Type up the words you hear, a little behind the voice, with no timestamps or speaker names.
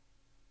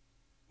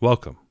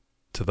Welcome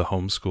to the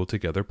Homeschool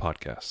Together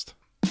podcast.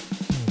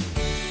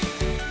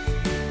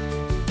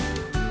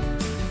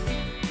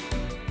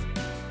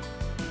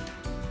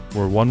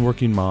 Where one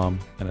working mom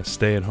and a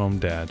stay-at-home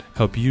dad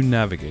help you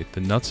navigate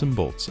the nuts and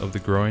bolts of the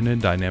growing and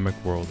dynamic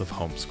world of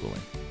homeschooling.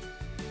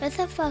 With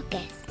a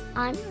focus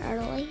on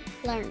early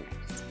learners,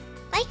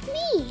 like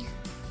me.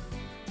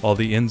 All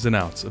the ins and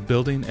outs of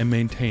building and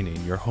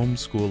maintaining your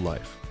homeschool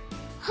life.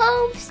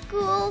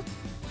 Homeschool.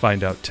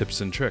 Find out tips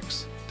and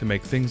tricks to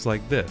make things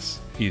like this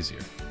easier.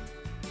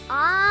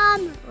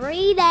 I'm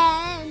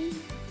reading.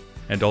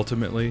 And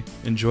ultimately,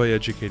 enjoy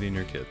educating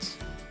your kids.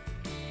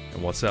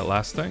 And what's that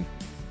last thing?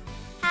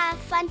 Have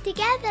fun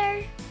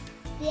together.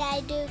 Did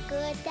I do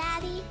good,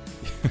 Daddy?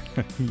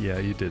 Yeah,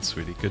 you did,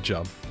 sweetie. Good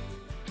job.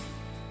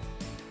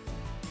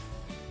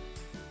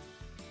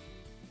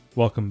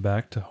 Welcome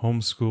back to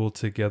Homeschool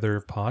Together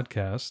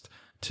podcast.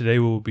 Today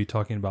we'll be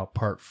talking about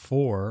part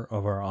 4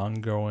 of our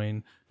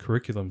ongoing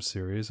curriculum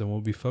series, and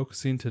we'll be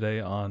focusing today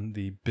on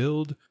the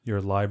Build Your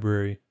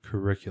Library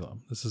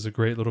curriculum. This is a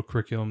great little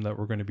curriculum that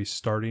we're going to be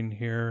starting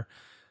here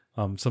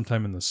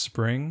sometime in the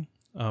spring.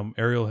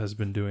 Ariel has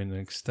been doing an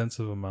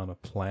extensive amount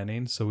of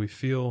planning, so we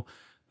feel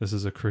this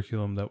is a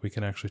curriculum that we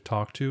can actually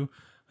talk to.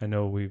 I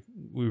know we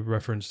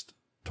referenced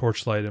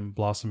Torchlight and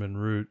Blossom and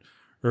Root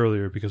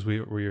earlier because we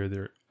are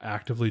either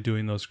actively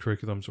doing those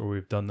curriculums or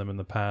we've done them in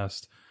the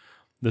past.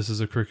 This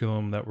is a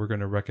curriculum that we're going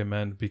to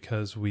recommend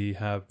because we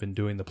have been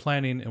doing the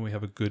planning and we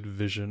have a good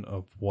vision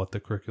of what the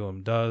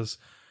curriculum does,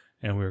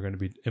 and we're going to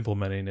be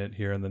implementing it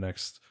here in the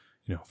next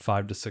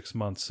 5 to 6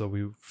 months. So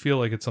we feel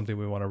like it's something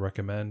we want to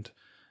recommend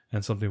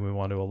and something we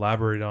want to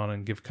elaborate on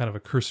and give kind of a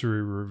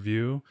cursory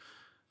review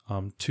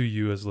to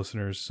you as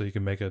listeners, so you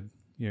can make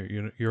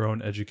your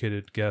own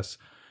educated guess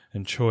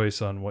and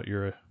choice on what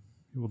you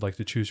would like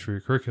to choose for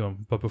your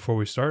curriculum. But before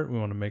we start, we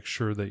want to make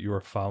sure that you are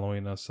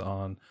following us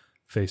on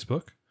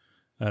Facebook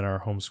and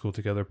our Homeschool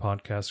Together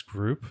podcast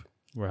group.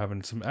 We're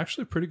having some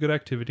actually pretty good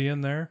activity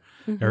in there.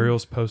 Mm-hmm.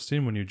 Ariel's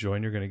posting. When you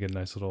join, you're going to get a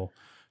nice little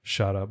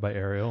shout out by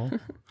Ariel.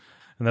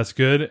 And that's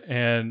good.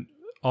 And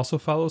also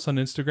follow us on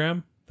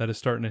Instagram. That is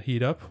starting to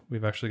heat up.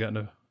 We've actually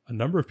gotten a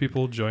number of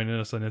people joining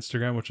us on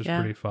Instagram, which is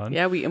pretty fun.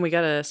 Yeah, we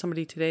got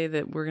somebody today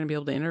that we're going to be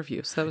able to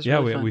interview. So that was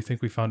really fun. We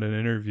think we found an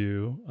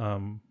interview,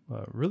 a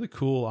really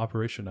cool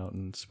operation out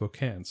in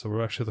Spokane. So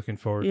we're actually looking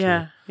forward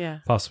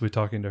to possibly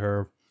talking to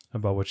her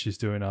about what she's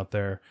doing out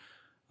there.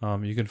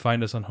 You can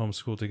find us on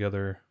Homeschool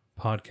Together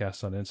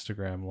podcast on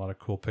Instagram. A lot of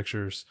cool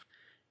pictures.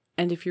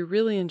 And if you're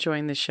really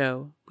enjoying the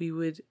show, we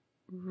would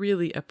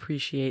really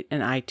appreciate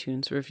an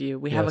iTunes review.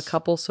 We have a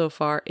couple so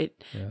far.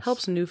 It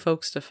helps new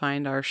folks to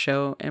find our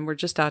show, and we're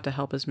just out to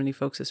help as many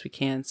folks as we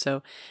can.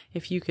 So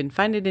if you can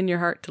find it in your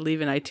heart to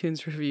leave an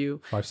iTunes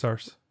review, 5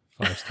 stars,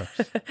 5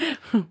 stars,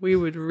 we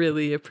would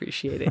really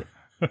appreciate it.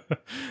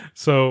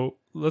 So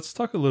let's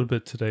talk a little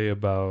bit today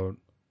about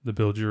the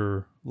Build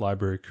Your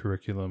Library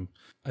curriculum.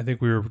 I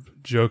think we were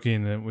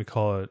joking that we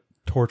call it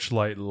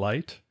Torchlight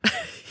Light.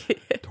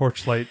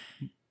 Torchlight,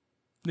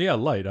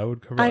 light. I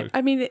would cover.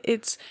 I mean,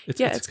 it's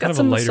got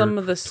some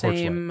of the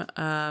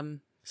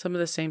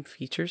same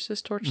features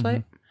as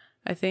Torchlight. Mm-hmm.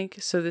 I think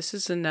so. This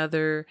is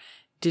another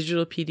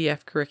digital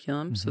PDF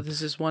curriculum. Mm-hmm. So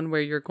this is one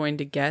where you're going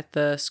to get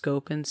the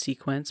scope and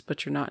sequence,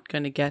 but you're not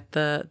going to get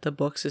the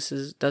books.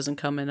 This doesn't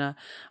come in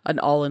an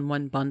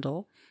all-in-one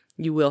bundle.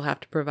 You will have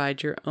to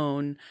provide your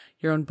own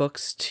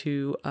books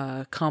to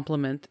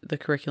complement the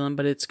curriculum,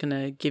 but it's going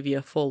to give you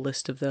a full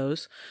list of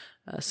those,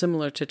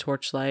 similar to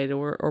Torchlight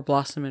or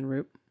Blossom and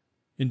Root.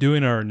 In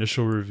doing our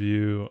initial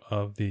review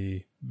of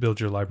the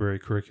Build Your Library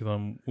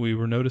curriculum, we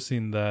were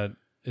noticing that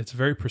it's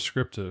very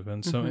prescriptive.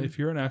 And so if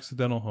you're an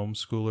accidental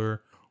homeschooler,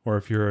 or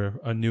if you're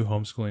a new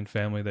homeschooling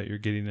family that you're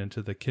getting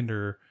into the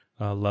kinder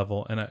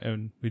level,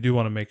 and we do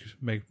want to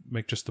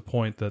make just the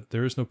point that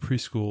there is no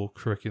preschool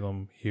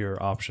curriculum here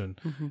option.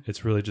 Mm-hmm.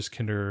 It's really just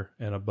kinder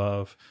and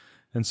above.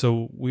 And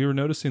so we were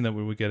noticing that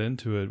when we get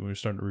into it, when we're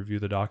starting to review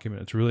the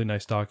document, it's a really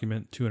nice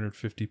document,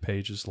 250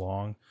 pages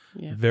long,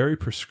 very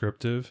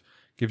prescriptive,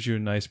 gives you a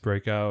nice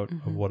breakout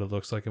of what it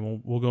looks like.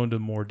 And we'll go into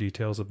more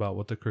details about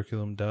what the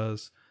curriculum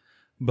does,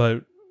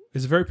 but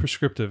it's very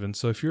prescriptive. And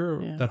so if you're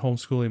that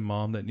homeschooling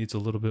mom that needs a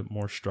little bit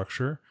more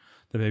structure,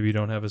 that maybe you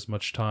don't have as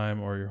much time,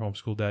 or your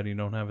homeschool dad, you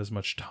don't have as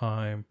much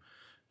time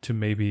to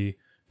maybe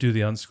do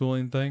the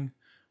unschooling thing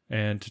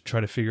and to try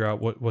to figure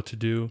out what to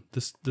do,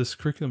 this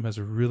curriculum has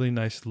a really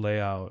nice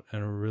layout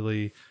and a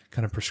really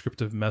kind of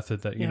prescriptive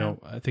method that,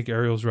 I think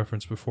Ariel's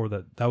referenced before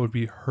that would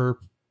be her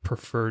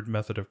preferred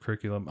method of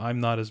curriculum. I'm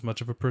not as much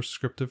of a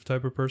prescriptive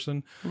type of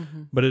person,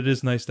 but it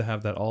is nice to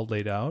have that all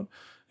laid out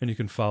and you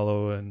can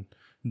follow and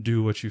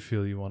do what you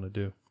feel you want to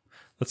do.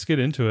 Let's get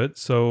into it.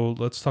 So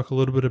let's talk a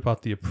little bit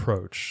about the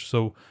approach.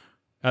 So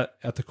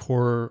at the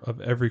core of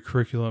every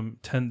curriculum,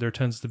 there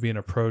tends to be an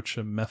approach,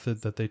 a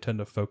method that they tend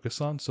to focus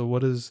on. So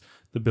what is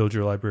the Build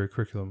Your Library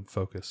curriculum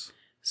focus?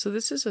 So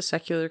this is a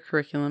secular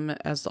curriculum,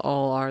 as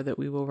all are, that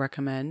we will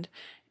recommend.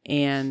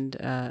 And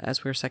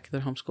as we're a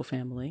secular homeschool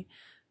family,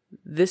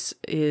 This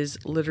is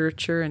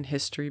literature and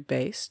history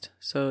based,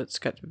 so it's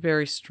got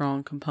very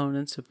strong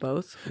components of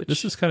both.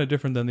 This is kind of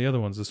different than the other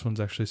ones. This one's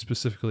actually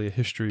specifically a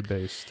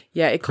history-based.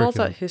 Yeah, it calls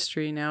curriculum. out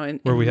history now.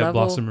 Where we had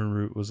level Blossom and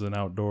Root was an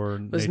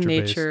outdoor was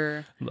nature-based.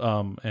 nature.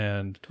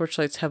 And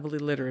Torchlight's heavily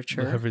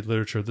literature. heavy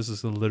literature. This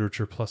is the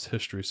literature plus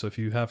history. So if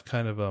you have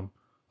kind of a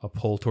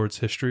pull towards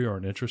history or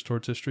an interest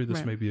towards history,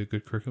 this may be a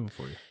good curriculum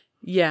for you.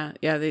 Yeah,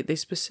 they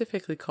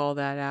specifically call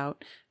that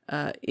out.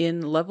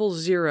 In level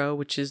 0,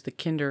 which is the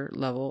kinder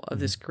level of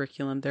this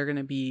curriculum, they're going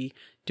to be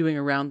doing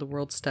around the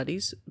world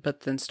studies,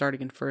 but then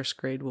starting in first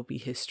grade will be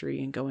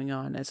history and going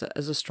on as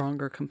a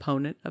stronger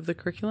component of the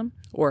curriculum,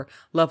 or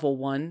level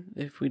 1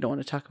 if we don't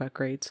want to talk about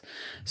grades.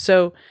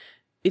 So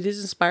it is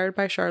inspired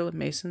by Charlotte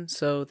Mason,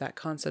 so that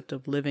concept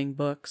of living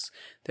books.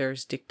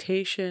 There's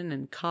dictation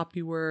and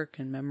copywork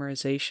and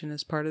memorization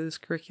as part of this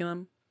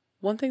curriculum.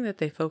 One thing that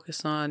they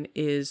focus on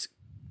is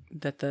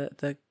that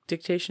the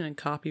dictation and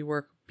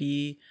copywork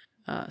be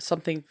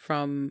something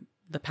from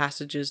the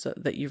passages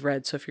that you've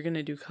read. So if you're going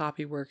to do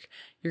copywork,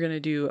 you're going to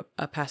do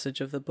a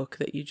passage of the book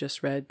that you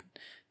just read.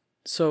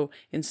 So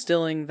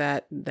instilling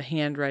that the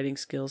handwriting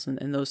skills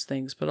and those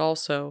things, but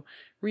also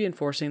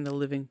reinforcing the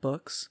living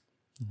books.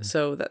 Mm-hmm.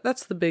 So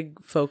that's the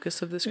big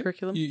focus of this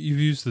curriculum. You've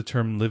used the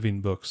term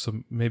living book,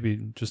 so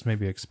maybe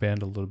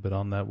expand a little bit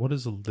on that. What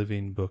does a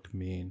living book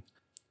mean?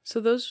 So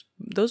those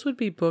would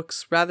be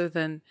books rather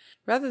than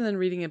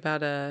reading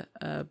about a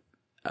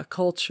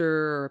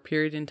culture or a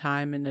period in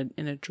time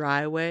in a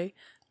dry way.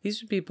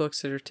 These would be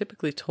books that are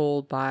typically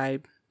told by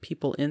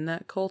people in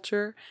that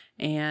culture,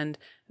 and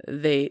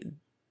they're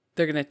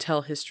going to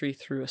tell history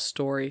through a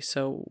story.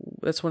 So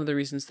that's one of the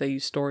reasons they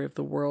use Story of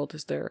the World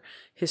as their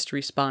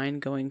history spine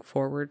going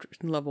forward,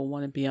 level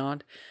 1 and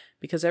beyond,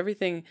 because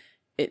everything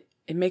it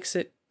makes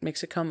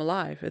it come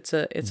alive. It's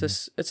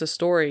a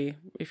story.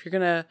 If you're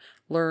gonna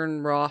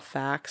learn raw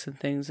facts and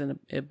things in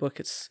a book,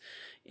 it's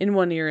in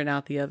one ear and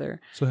out the other.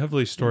 So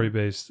heavily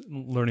story-based,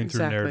 learning through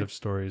Exactly. narrative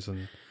stories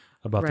and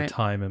about Right. the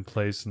time and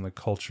place and the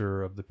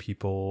culture of the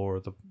people or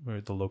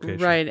the location.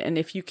 Right, and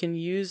if you can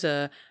use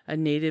a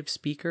native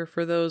speaker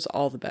for those,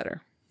 all the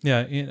better. Yeah,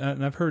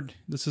 and I've heard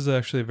this is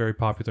actually a very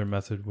popular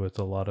method with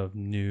a lot of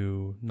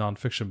new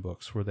nonfiction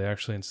books, where they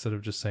actually, instead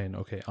of just saying,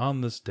 okay,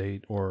 on this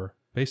date or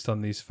based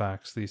on these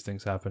facts, these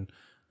things happen,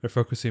 they're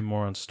focusing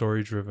more on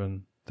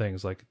story-driven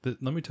things. Like,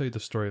 let me tell you the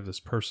story of this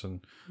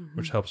person,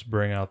 which helps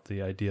bring out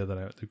the idea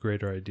the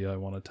greater idea I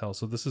want to tell.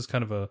 So this is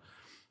kind of a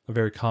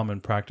very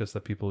common practice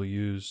that people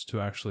use to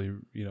actually,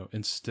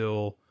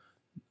 instill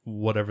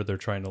whatever they're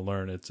trying to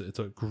learn. It's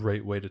a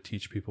great way to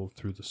teach people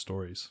through the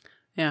stories.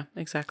 Yeah,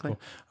 exactly. Cool.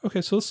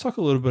 Okay, so let's talk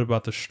a little bit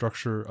about the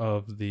structure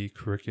of the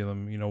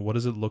curriculum. What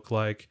does it look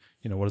like?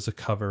 What does it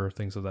cover?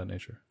 Things of that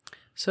nature.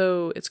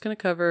 So it's going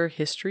to cover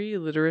history,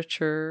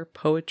 literature,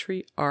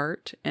 poetry,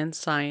 art, and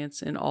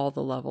science in all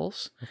the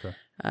levels.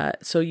 Okay.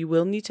 So you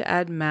will need to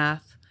add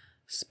math,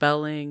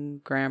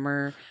 spelling,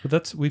 grammar,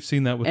 But we've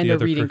seen that with and the a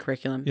other reading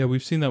curriculum. Yeah,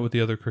 we've seen that with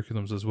the other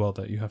curriculums as well,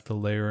 that you have to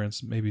layer in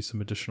maybe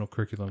some additional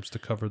curriculums to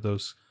cover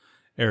those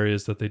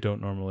areas that they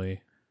don't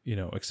normally,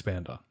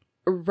 expand on.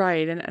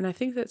 Right, and I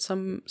think that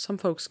some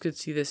folks could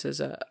see this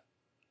as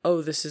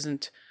this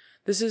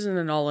isn't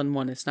an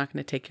all-in-one. It's not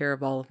going to take care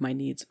of all of my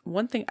needs.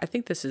 One thing, I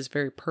think this is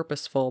very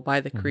purposeful by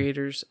the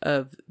creators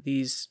of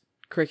these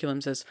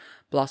curriculums, as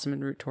Blossom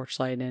and Root,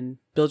 Torchlight, and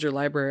Build Your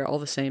Library are all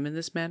the same in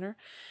this manner.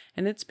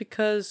 And it's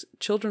because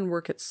children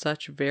work at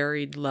such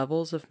varied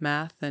levels of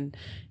math and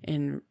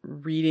in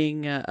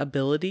reading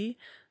ability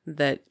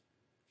that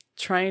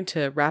trying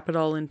to wrap it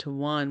all into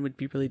one would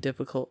be really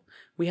difficult.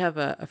 We have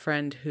a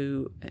friend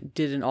who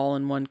did an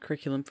all-in-one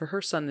curriculum for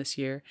her son this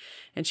year,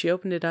 and she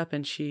opened it up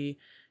and she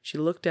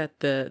looked at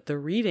the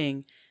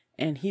reading,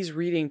 and he's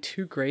reading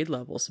 2 grade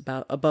levels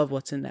above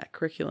what's in that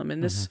curriculum.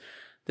 And this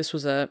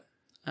was a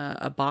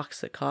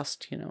box that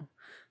cost, I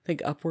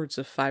think upwards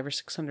of $500 or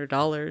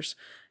 $600.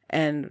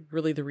 And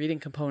really the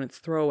reading component's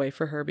throwaway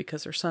for her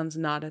because her son's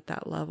not at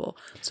that level.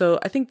 So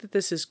I think that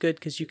this is good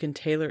because you can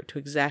tailor it to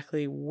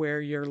exactly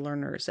where your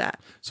learner is at.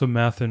 So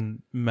math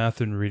and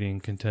reading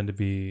can tend to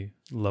be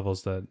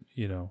levels that,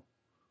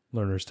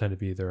 learners tend to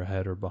be either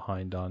ahead or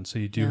behind on. So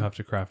you do have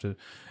to craft it.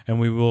 And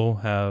we will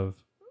have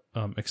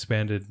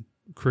expanded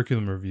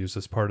curriculum reviews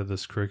as part of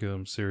this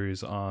curriculum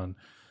series on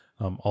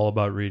All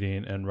About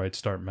Reading and Right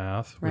Start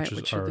Math,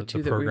 which are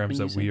the programs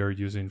that we are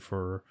using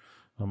for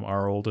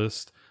our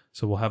oldest.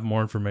 So we'll have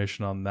more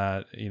information on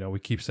that. We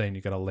keep saying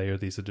you got to layer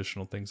these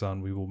additional things on.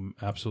 We will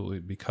absolutely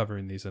be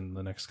covering these in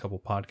the next couple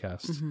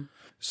podcasts. Mm-hmm.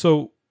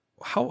 So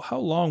how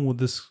long will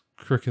this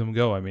curriculum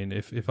go? I mean,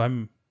 if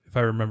I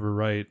remember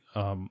right,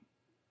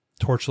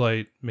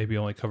 Torchlight maybe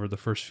only covered the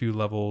first few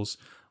levels.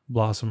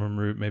 Blossom and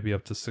Root maybe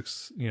up to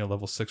 6,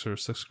 level 6 or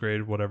 6th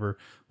grade, whatever.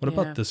 What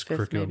about this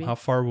curriculum? Maybe. How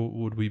far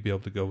would we be able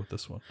to go with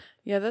this one?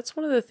 Yeah, that's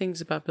one of the things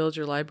about Build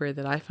Your Library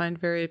that I find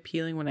very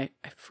appealing. When I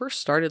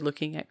first started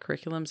looking at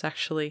curriculums,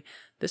 actually,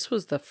 this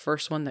was the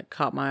first one that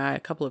caught my eye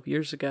a couple of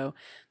years ago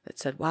that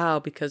said, wow,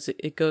 because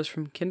it goes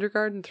from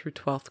kindergarten through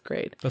 12th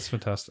grade. That's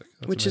fantastic.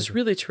 That's which amazing. is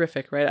really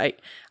terrific, right?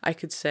 I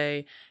could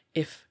say,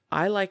 if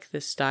I like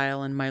this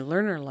style and my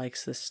learner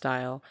likes this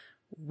style,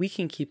 we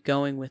can keep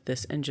going with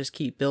this and just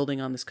keep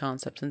building on this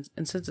concept.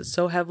 And since it's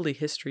so heavily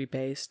history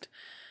based,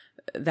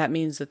 that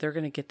means that they're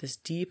going to get this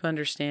deep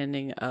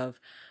understanding of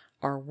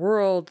our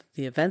world,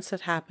 the events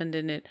that happened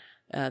in it.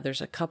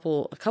 There's a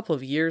couple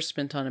of years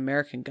spent on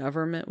American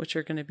government, which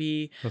are going to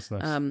be, That's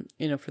nice.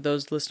 for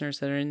those listeners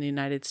that are in the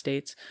United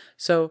States.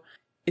 So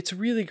it's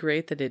really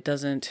great that it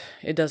doesn't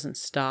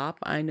stop.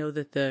 I know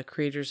that the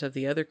creators of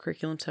the other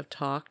curriculums have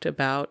talked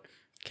about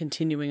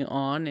continuing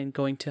on and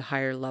going to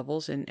higher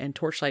levels, and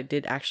Torchlight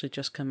did actually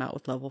just come out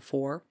with level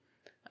 4.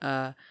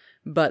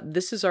 But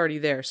this is already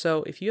there.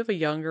 So if you have a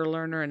younger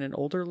learner and an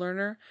older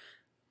learner,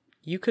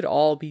 you could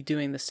all be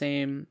doing the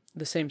same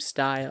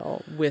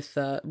style with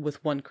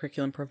one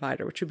curriculum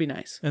provider, which would be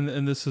nice.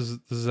 And this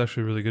is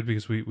actually really good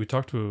because we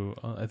talked to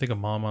I think a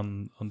mom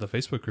on the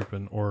Facebook group,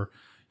 or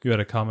you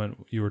had a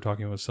comment, you were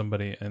talking with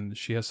somebody, and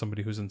she has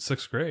somebody who's in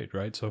 6th grade,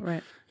 right? So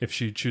Right. if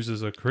she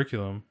chooses a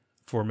curriculum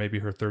for maybe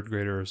her 3rd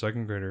grader or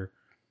 2nd grader,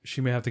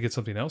 she may have to get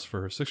something else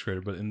for her 6th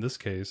grader. But in this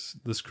case,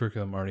 this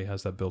curriculum already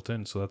has that built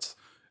in. So it's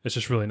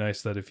just really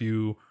nice that if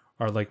you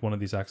are like one of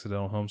these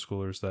accidental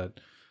homeschoolers that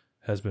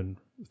has been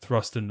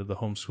thrust into the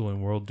homeschooling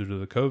world due to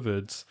the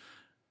COVIDs,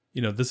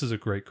 this is a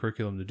great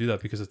curriculum to do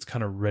that because it's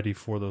kind of ready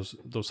for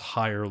those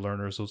higher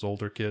learners, those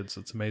older kids.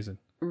 It's amazing.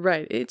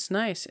 Right. It's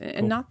nice. And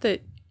Cool. not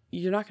that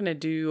you're not going to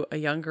do a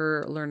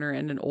younger learner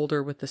and an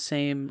older with the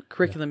same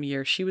curriculum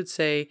year. She would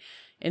say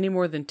any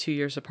more than 2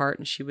 years apart,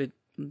 and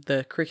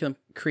the curriculum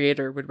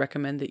creator would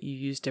recommend that you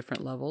use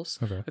different levels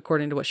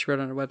according to what she wrote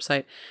on her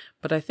website.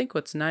 But I think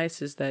what's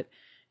nice is that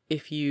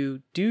if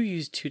you do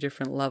use 2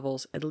 different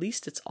levels, at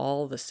least it's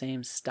all the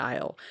same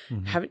style.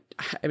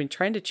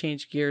 Trying to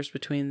change gears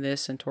between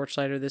this and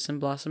Torchlight or this and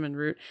Blossom and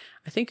Root,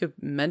 I think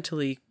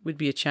mentally would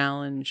be a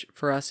challenge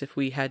for us if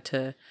we had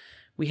to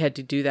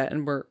do that.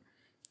 And we're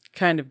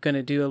kind of going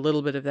to do a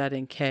little bit of that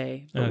in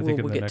K, but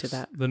we'll get to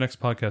that. The next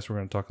podcast, we're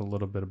going to talk a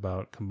little bit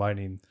about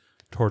combining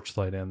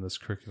Torchlight and this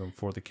curriculum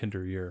for the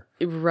kinder year.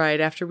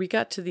 Right. After we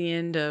got to the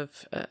end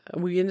of,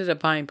 we ended up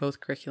buying both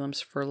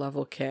curriculums for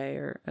level K,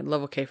 or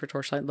level K for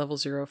Torchlight, level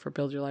 0 for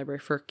Build Your Library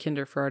for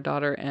kinder for our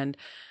daughter. And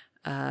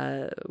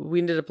we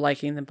ended up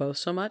liking them both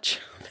so much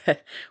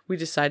that we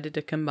decided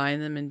to combine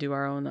them and do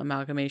our own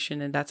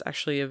amalgamation. And that's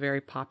actually a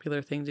very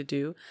popular thing to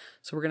do.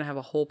 So we're going to have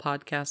a whole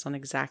podcast on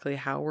exactly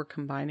how we're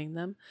combining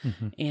them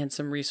and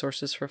some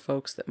resources for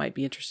folks that might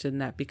be interested in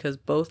that, because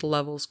both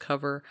levels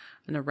cover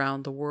an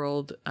around the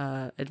world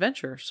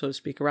adventure, so to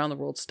speak, around the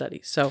world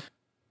study. So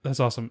that's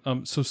awesome.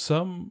 So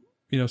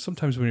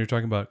sometimes when you're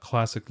talking about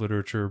classic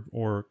literature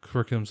or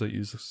curriculums that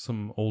use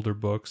some older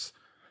books,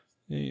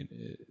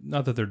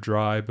 not that they're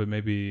dry, but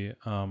maybe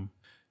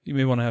you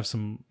may want to have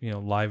some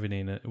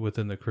livening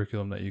within the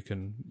curriculum that you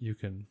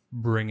can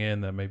bring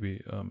in that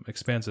maybe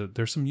expands it.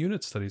 There's some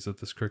unit studies that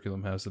this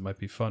curriculum has that might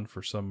be fun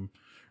for some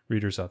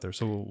readers out there.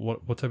 So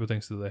what type of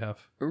things do they have?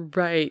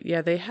 Right.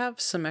 Yeah, they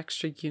have some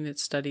extra unit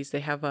studies.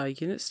 They have a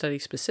unit study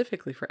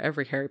specifically for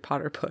every Harry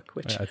Potter book,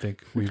 which I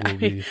think we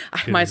will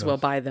I might as well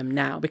buy them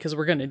now because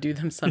we're going to do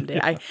them someday.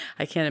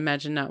 I can't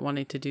imagine not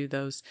wanting to do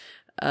those.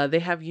 They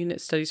have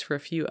unit studies for a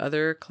few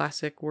other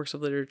classic works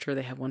of literature.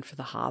 They have one for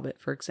The Hobbit,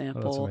 for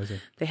example. Oh, that's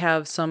amazing. They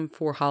have some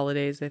for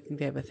holidays. I think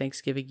they have a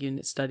Thanksgiving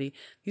unit study.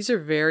 These are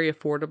very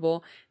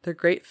affordable. They're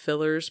great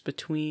fillers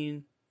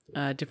between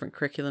different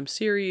curriculum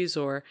series,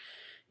 or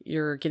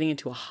you're getting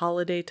into a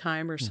holiday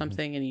time or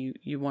something and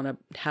you want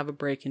to have a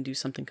break and do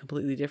something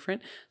completely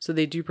different. So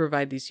they do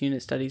provide these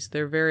unit studies.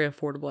 They're very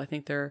affordable. I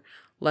think they're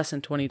less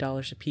than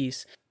 $20 a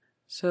piece.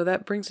 So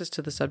that brings us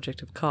to the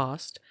subject of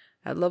cost.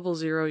 At level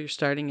 0, you're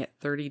starting at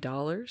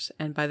 $30.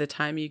 And by the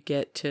time you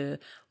get to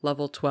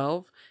level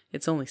 12,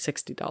 it's only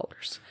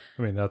 $60.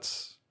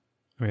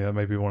 That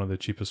might be one of the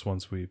cheapest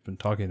ones we've been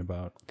talking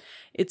about.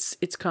 It's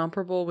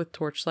comparable with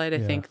Torchlight. I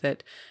think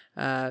that,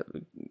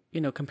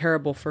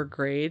 comparable for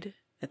grade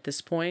at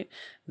this point.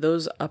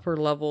 Those upper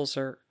levels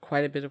are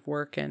quite a bit of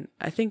work, and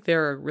I think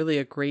they're really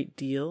a great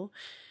deal.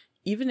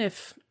 Even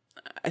if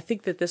I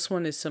think that this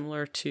one is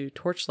similar to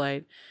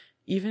Torchlight,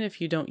 even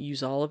if you don't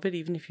use all of it,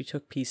 even if you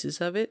took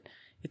pieces of it,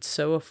 it's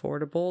so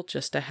affordable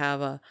just to have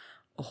a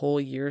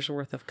whole year's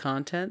worth of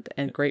content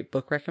and great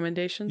book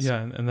recommendations.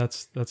 Yeah, and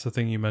that's the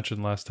thing you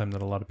mentioned last time,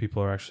 that a lot of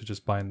people are actually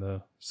just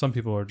some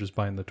people are just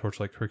buying the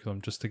Torchlight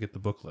curriculum just to get the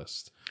book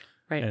list.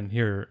 Right. And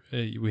here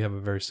we have a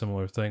very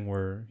similar thing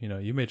where,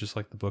 you may just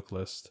like the book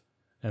list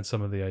and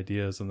some of the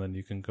ideas, and then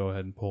you can go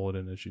ahead and pull it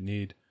in as you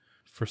need.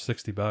 For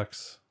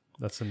 $60,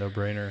 that's a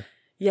no-brainer.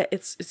 Yeah,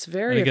 it's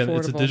very and again, affordable.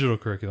 It's a digital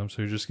curriculum,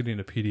 so you're just getting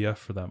a PDF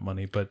for that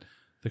money. But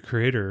the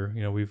creator,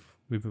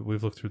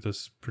 we've looked through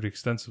this pretty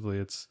extensively.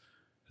 It's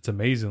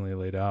amazingly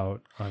laid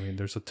out.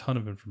 There's a ton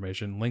of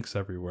information, links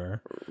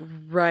everywhere,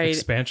 right?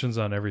 Expansions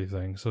on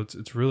everything. So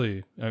it's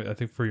really, I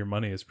think for your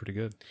money, it's pretty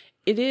good.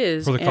 It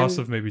is for the cost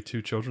of maybe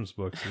 2 children's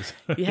books.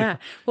 Yeah,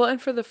 well,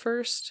 and for the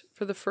first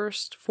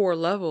 4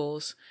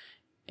 levels,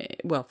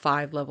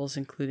 5 levels,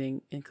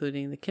 including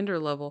the kinder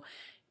level,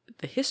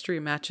 the history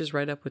matches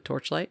right up with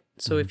Torchlight.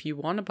 So if you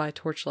want to buy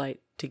Torchlight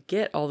to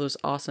get all those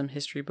awesome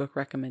history book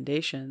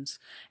recommendations,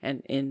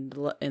 and in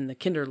the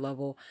kinder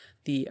level,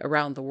 the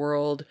around the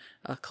world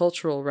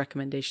cultural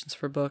recommendations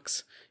for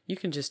books, you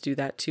can just do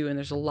that too. And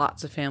there's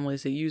lots of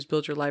families that use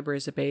Build Your Library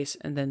as a base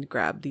and then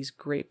grab these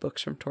great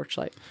books from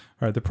Torchlight.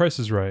 All right, the price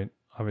is right,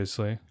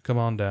 obviously. Come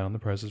on down, the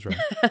price is right.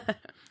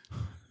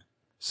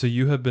 So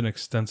you have been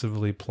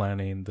extensively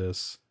planning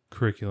this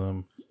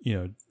curriculum,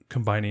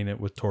 combining it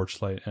with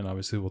Torchlight, and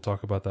obviously we'll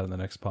talk about that in the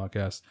next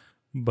podcast.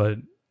 But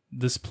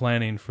this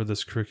planning for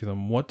this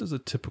curriculum, what does a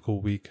typical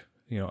week,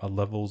 a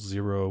level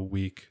 0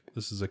 week,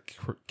 this is a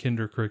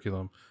kinder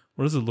curriculum,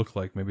 what does it look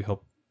like? Maybe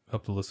help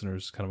the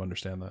listeners kind of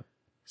understand that.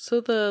 So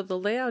the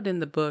layout in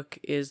the book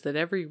is that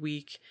every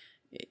week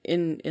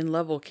in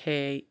level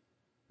K,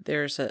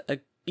 there's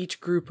each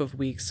group of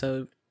weeks.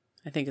 So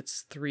I think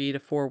it's 3 to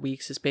 4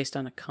 weeks is based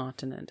on a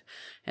continent.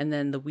 And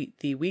then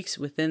the weeks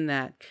within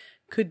that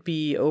could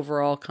be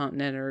overall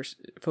continent or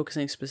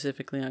focusing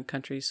specifically on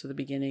countries. So the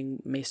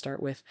beginning may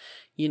start with,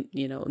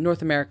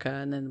 North America,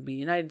 and then the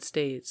United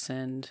States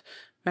and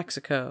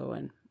Mexico,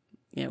 and,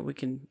 we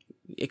can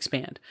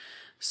expand.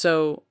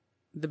 So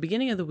the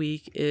beginning of the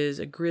week is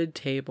a grid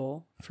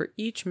table for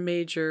each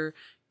major,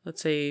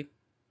 let's say,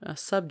 a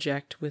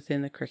subject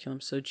within the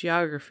curriculum. So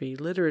geography,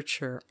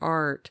 literature,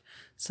 art,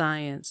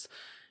 science.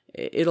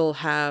 It'll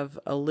have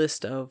a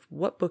list of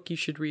what book you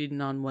should read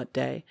and on what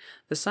day.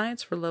 The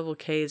science for level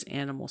K is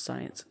animal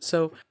science.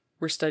 So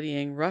we're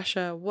studying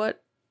Russia.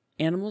 What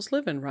animals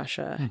live in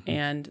Russia? Mm-hmm.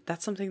 And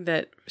that's something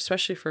that,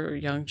 especially for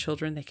young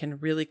children, they can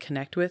really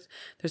connect with.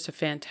 There's a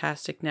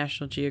fantastic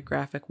National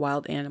Geographic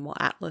Wild Animal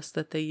Atlas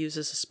that they use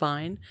as a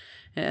spine.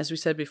 And as we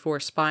said before,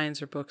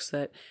 spines are books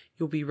that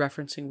you'll be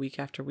referencing week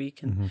after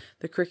week. And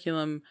the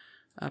curriculum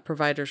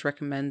providers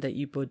recommend that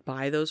you would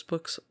buy those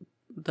books,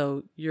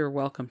 though you're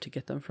welcome to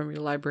get them from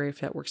your library if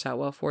that works out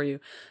well for you.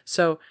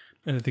 So,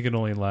 and I think it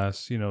only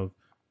lasts,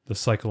 the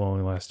cycle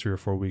only lasts 3 or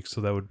 4 weeks.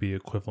 So that would be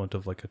equivalent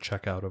of like a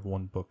checkout of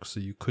one book. So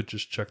you could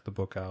just check the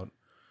book out,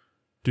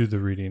 do the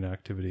reading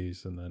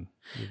activities, and then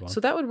move on. So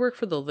that would work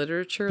for the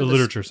literature. The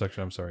literature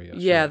section, I'm sorry. Yes.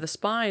 Yeah, the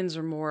spines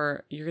are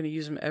more, you're going to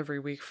use them every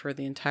week for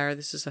the entire,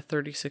 this is a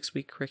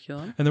 36-week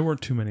curriculum. And there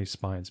weren't too many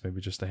spines,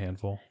 maybe just a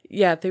handful.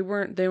 Yeah, they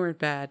weren't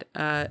bad.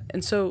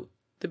 And so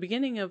the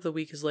beginning of the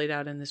week is laid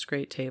out in this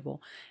great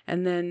table.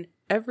 And then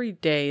every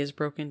day is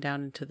broken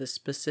down into the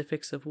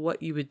specifics of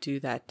what you would do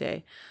that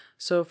day.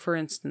 So for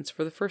instance,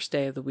 for the first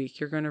day of the week,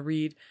 you're going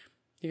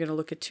to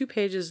look at 2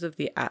 pages of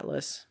the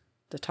atlas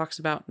that talks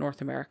about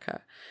North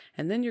America.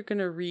 And then you're going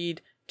to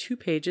read 2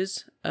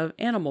 pages of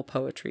animal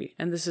poetry.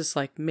 And this is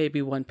like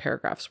maybe 2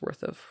 paragraphs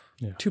worth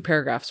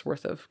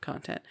of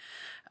content.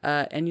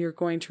 And you're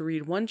going to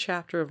read 1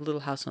 chapter of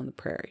Little House on the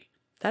Prairie.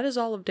 That is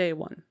all of day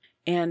 1.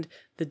 And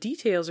the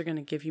details are going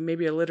to give you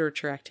maybe a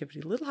literature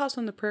activity. Little House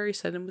on the Prairie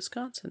set in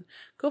Wisconsin.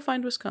 Go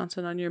find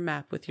Wisconsin on your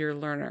map with your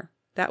learner.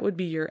 That would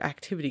be your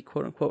activity,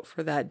 quote unquote,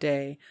 for that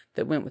day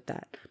that went with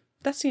that.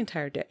 That's the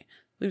entire day.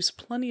 Leaves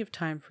plenty of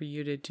time for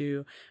you to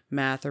do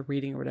math or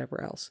reading or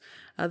whatever else.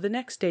 The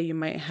next day you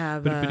might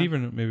have... But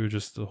even maybe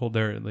just the whole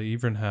day, they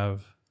even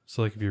have...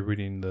 So like if you're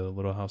reading The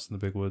Little House in the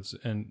Big Woods,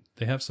 and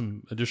they have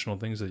some additional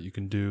things that you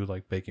can do,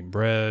 like baking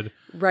bread.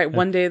 Right.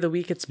 One day of the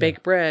week it's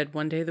bake bread.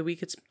 One day of the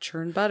week it's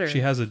churn butter.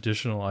 She has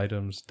additional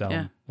items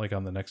down like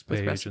on the next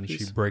page, and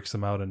she breaks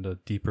them out into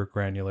deeper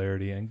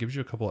granularity and gives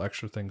you a couple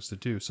extra things to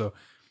do. So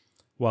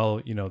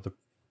while,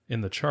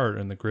 in the chart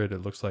and the grid,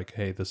 it looks like,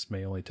 hey, this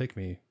may only take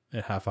me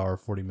a half hour,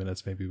 40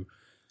 minutes, maybe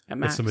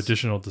with some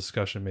additional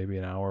discussion, maybe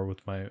an hour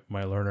with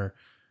my learner.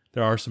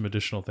 There are some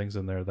additional things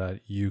in there that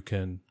you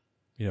can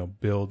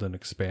build and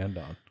expand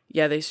on.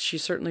 Yeah, she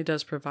certainly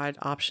does provide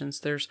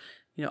options. There's,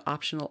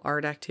 optional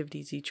art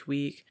activities each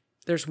week.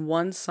 There's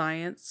 1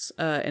 science,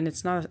 and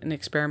it's not an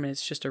experiment,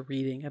 it's just a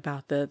reading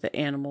about the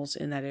animals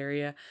in that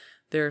area.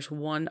 There's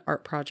 1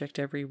 art project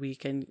every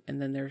week, and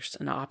then there's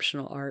an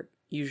optional art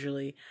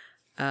usually.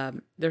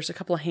 There's a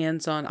couple of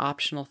hands-on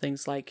optional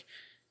things like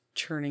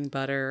churning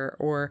butter,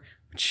 or,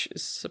 which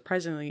is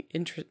surprisingly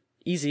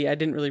easy. I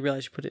didn't really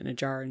realize you put it in a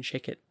jar and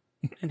shake it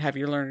and have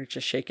your learner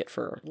just shake it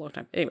for a long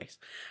time. Anyways,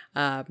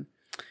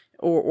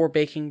 or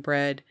baking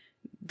bread.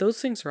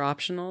 Those things are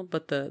optional,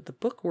 but the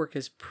book work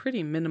is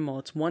pretty minimal.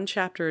 It's 1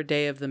 chapter a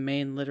day of the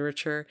main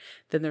literature.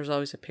 Then there's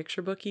always a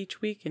picture book each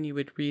week, and you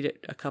would read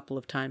it a couple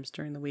of times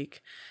during the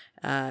week.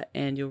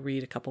 And you'll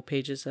read a couple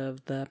pages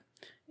of the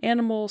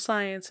animal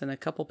science and a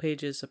couple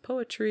pages of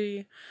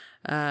poetry,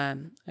 a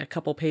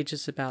couple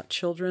pages about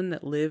children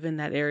that live in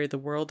that area of the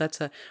world. That's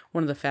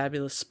one of the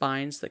fabulous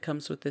spines that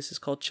comes with this is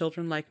called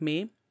Children Like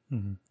Me.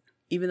 Mm-hmm.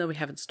 Even though we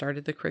haven't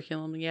started the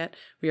curriculum yet,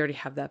 we already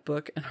have that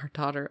book, and our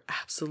daughter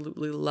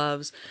absolutely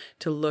loves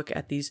to look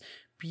at these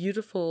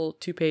beautiful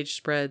 2-page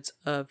spreads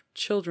of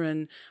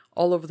children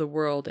all over the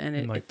world, and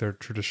And like their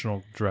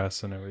traditional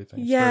dress and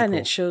everything. It's yeah, very and cool.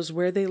 it shows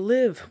where they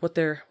live, what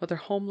their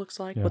home looks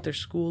like, Yeah. what their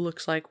school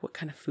looks like, what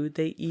kind of food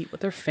they eat,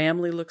 what their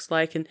family looks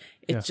like, and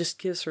it Yeah. just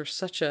gives her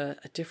such a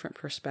different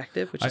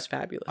perspective, which is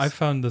fabulous. I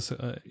found this,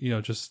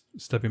 just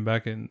stepping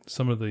back in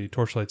some of the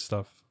Torchlight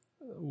stuff,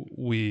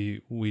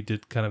 we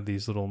did kind of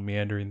these little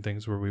meandering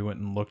things where we went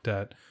and looked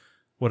at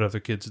what other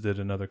kids did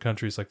in other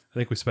countries. Like I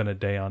think we spent a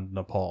day on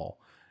Nepal,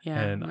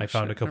 and I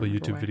found a couple of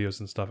YouTube videos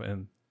and stuff.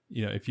 And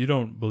if you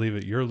don't believe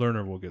it, your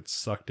learner will get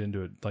sucked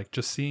into it. Like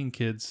just seeing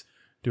kids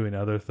doing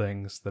other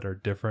things that are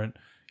different.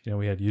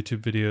 We had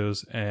YouTube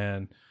videos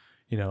and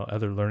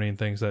other learning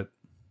things that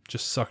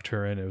just sucked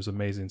her in. It was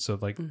amazing. So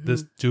like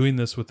doing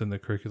this within the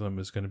curriculum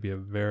is going to be a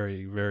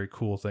very, very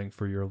cool thing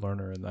for your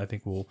learner, and I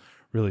think will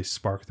really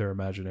spark their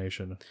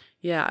imagination.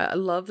 Yeah, I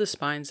love the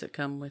spines that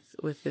come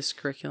with this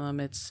curriculum.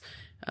 It's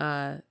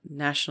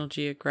National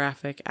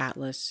Geographic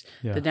Atlas,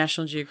 Yeah. the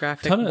National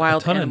Geographic A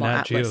Wild ton Animal of Nat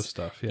Atlas. Geo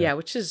stuff. Yeah,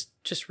 which is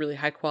just really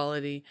high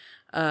quality.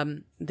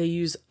 They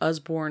use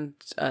Usborne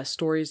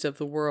stories of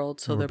the world,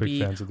 so We're there'll big be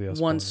fans of the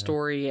Usborne, one yeah.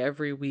 story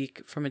every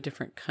week from a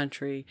different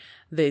country.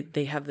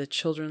 They have the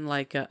children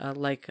like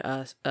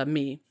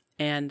me.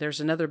 And there's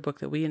another book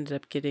that we ended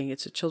up getting.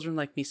 It's a Children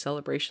Like Me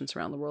celebrations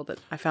around the world that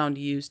I found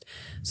used.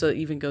 So it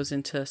even goes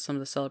into some of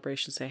the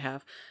celebrations they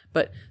have.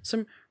 But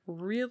some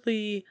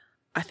really,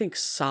 I think,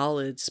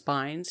 solid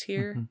spines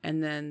here.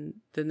 And then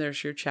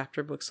there's your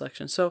chapter book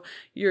selection. So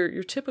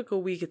your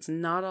typical week, it's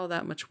not all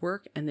that much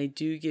work. And they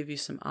do give you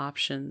some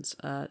options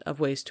of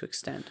ways to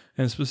extend.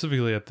 And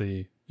specifically at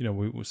the,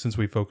 since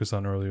we focus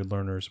on early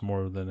learners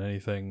more than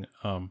anything,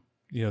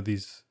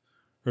 these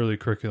early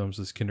curriculums,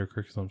 these kinder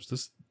curriculums,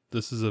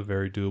 this is a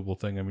very doable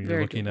thing. I mean, you're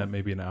Very looking doable. at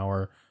maybe an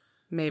hour,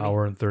 Maybe.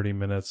 hour and 30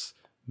 minutes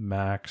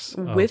max.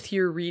 With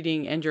your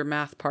reading and your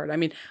math part. I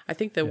mean, I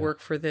think the work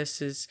for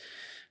this is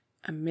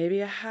maybe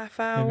a half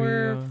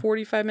hour,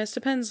 45 minutes.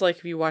 Depends, like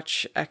if you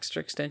watch extra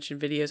extension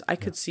videos. I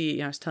could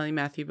see, I was telling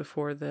Matthew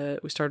before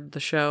we started the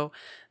show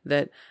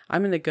that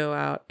I'm going to go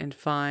out and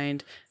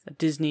find a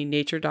Disney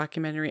nature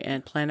documentary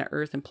and Planet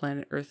Earth and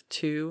Planet Earth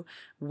 2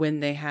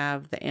 when they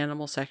have the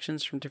animal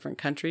sections from different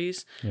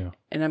countries. Yeah.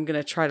 And I'm going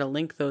to try to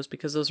link those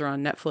because those are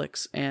on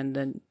Netflix, and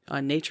then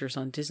on Nature's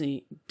on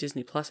Disney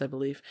Plus, I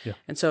believe. Yeah.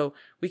 And so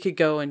we could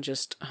go and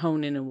just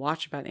hone in and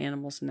watch about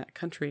animals in that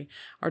country.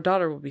 Our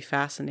daughter will be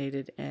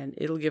fascinated, and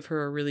it'll give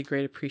her a really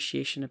great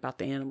appreciation about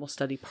the animal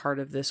study part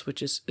of this,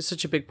 which is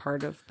such a big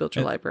part of Build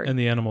Your Library. And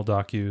the animal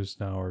docus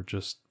now are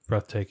just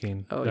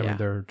breathtaking. Oh, I mean, yeah.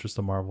 they're just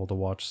a marvel to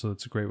watch. So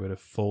it's a great way to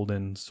fold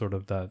in sort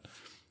of that,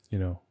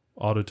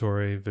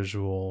 auditory,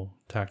 visual,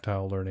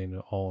 tactile learning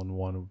all in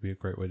one would be a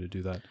great way to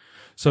do that.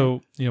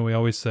 So, we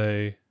always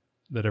say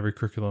that every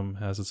curriculum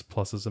has its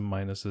pluses and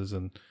minuses,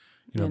 and,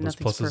 those nothing's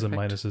pluses and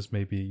perfect. minuses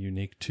may be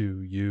unique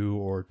to you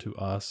or to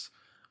us.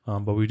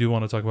 But we do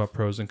want to talk about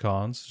pros and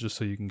cons just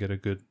so you can get a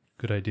good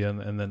idea,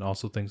 and then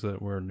also things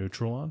that we're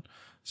neutral on.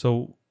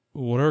 So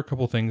what are a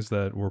couple things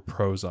that we're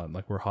pros on,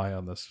 like we're high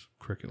on this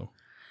curriculum?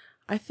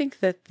 I think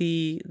that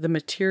the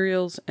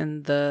materials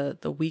and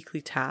the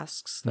weekly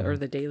tasks or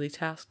the daily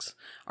tasks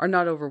are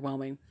not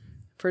overwhelming.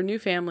 For a new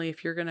family,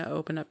 if you're going to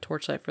open up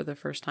Torchlight for the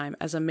first time,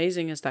 as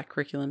amazing as that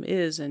curriculum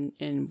is,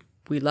 and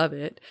we love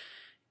it,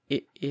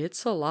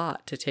 it's a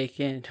lot to take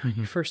in when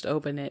you first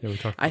open it. Yeah, we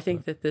talked I about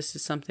think that this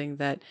is something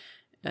that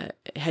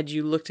had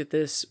you looked at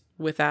this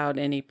without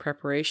any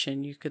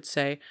preparation, you could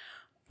say,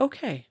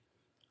 okay,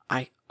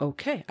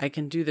 I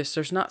can do this.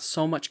 There's not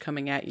so much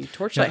coming at you.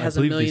 Torchlight Yeah, I has a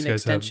believe million these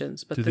guys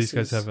extensions, but do this these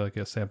guys is, have like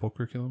a sample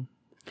curriculum?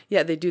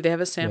 yeah, they do. They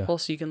have a sample,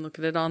 so you can look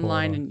at it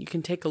online on. and you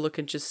can take a look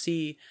and just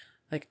see,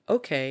 like,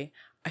 okay,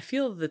 I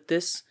feel that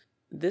this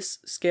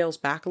scales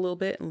back a little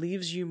bit and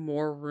leaves you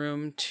more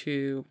room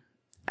to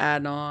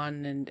add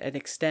on and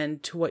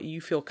extend to what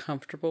you feel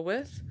comfortable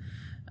with.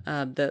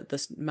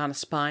 The amount of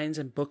spines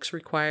and books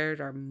required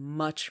are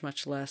much,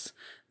 much less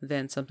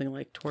than something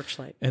like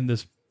Torchlight. And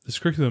this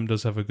curriculum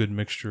does have a good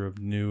mixture of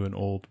new and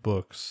old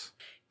books.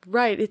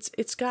 Right.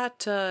 It's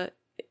got a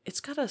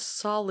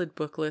solid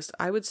book list.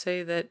 I would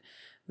say that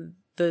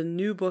the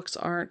new books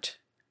aren't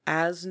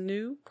as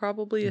new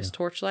probably as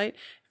Torchlight.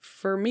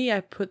 For me,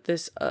 I put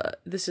this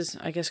is,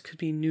 I guess, could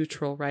be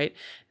neutral, right?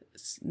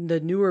 The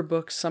newer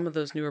books, some of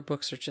those newer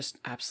books are just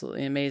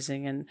absolutely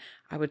amazing, and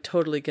I would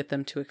totally get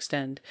them to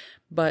extend.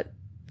 But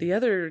the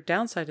other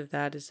downside of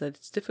that is that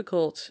it's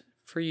difficult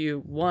for you,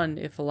 one,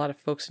 if a lot of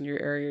folks in your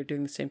area are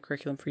doing the same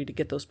curriculum, for you to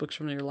get those books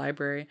from your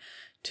library.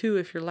 Two,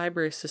 if your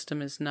library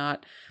system is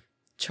not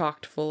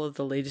chocked full of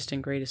the latest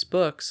and greatest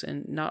books,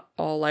 and not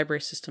all library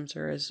systems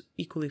are as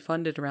equally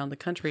funded around the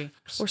country.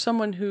 Or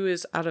someone who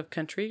is out of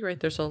country, right?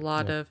 There's a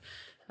lot of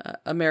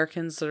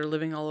Americans that are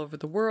living all over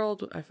the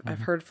world.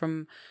 I've heard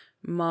from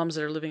moms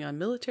that are living on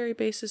military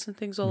bases and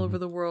things all over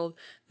the world.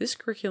 This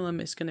curriculum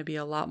is going to be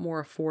a lot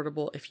more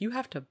affordable. If you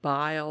have to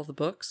buy all the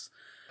books,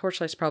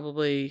 Torchlight's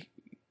probably,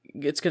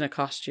 it's going to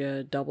cost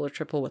you double or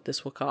triple what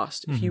this will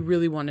cost if you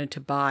really wanted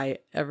to buy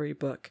every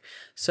book.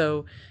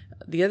 So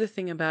the other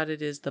thing about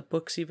it is the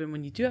books, even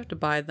when you do have to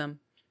buy them,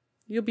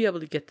 you'll be able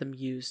to get them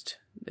used.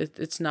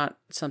 It's not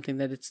something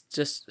that it's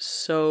just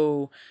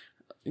so,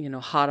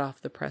 hot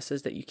off the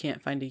presses that you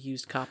can't find a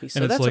used copy. So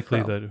and it's that's likely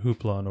a pro. that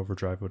Hoopla and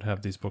Overdrive would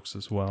have these books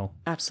as well.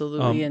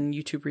 Absolutely, and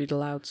YouTube read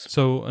alouds.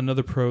 So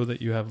another pro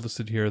that you have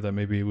listed here that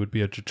maybe would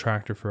be a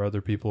detractor for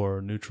other people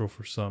or neutral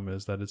for some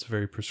is that it's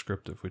very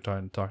prescriptive. We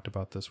talked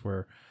about this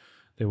where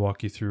they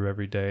walk you through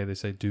every day. They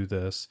say, do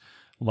this.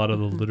 A lot of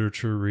the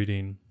literature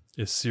reading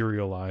is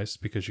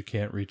serialized because you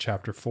can't read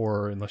chapter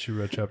 4 unless you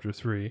read chapter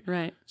 3.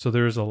 Right. So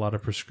there is a lot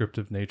of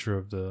prescriptive nature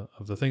of the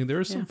thing.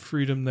 There is some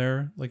freedom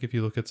there, like if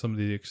you look at some of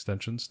the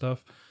extension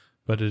stuff,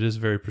 but it is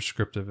very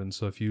prescriptive. And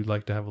so if you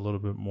like to have a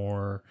little bit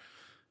more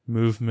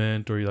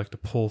movement, or you like to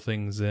pull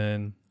things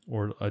in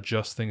or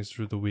adjust things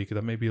through the week,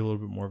 that may be a little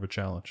bit more of a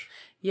challenge.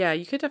 Yeah,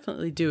 you could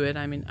definitely do it.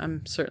 I mean,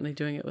 I'm certainly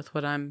doing it with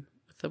what I'm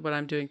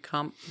doing,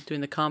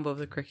 doing the combo of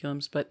the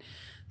curriculums, but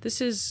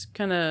this is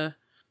kind of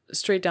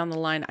straight down the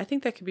line. I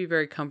think that could be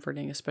very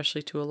comforting,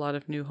 especially to a lot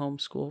of new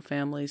homeschool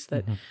families,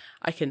 that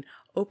I can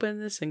open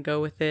this and go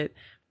with it.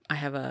 I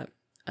have a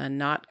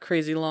not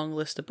crazy long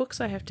list of books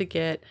I have to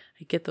get.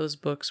 I get those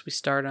books, we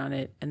start on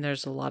it, and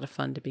there's a lot of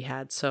fun to be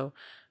had. So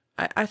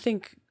I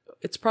think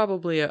it's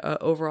probably a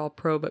overall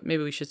pro, but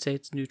maybe we should say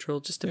it's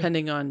neutral, just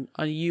depending on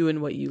you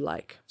and what you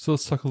like. So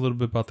let's talk a little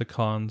bit about the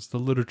cons. The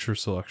literature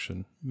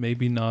selection,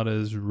 maybe not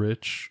as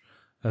rich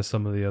as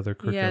some of the other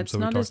curriculums. Yeah, it's that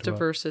we not talked as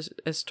diverse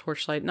as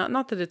Torchlight.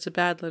 Not that it's a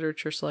bad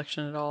literature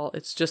selection at all.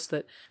 It's just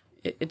that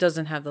it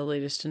doesn't have the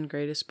latest and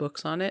greatest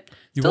books on it.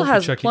 Still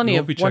has plenty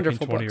of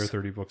wonderful 20 books. or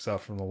 30 books out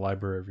from the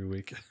library every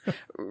week.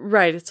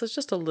 Right. It's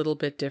just a little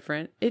bit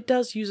different. It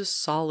does use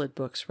solid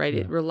books, right?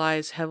 Yeah. It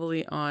relies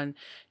heavily on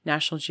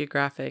National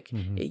Geographic.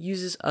 It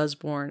uses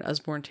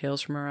Usborne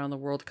Tales from Around the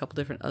World, a couple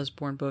different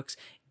Usborne books,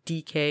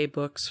 DK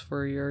books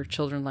for your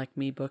children like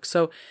me books.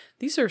 So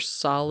these are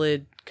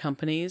solid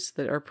companies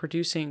that are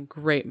producing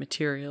great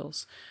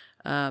materials.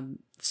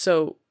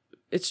 So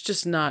it's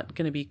just not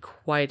going to be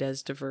quite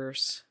as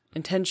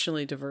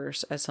intentionally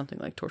diverse as something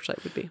like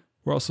Torchlight would be.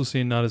 We're also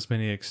seeing not as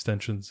many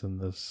extensions in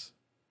this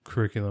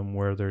curriculum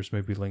where there's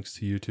maybe links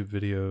to YouTube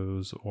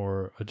videos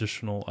or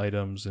additional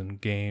items and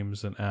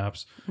games and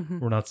apps.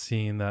 We're not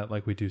seeing that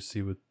like we do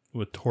see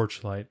with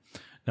Torchlight.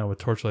 Now with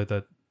Torchlight,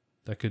 that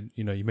could,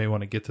 you may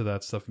want to get to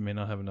that stuff. You may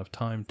not have enough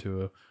time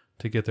to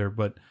get there,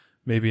 but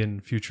maybe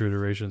in future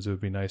iterations, it would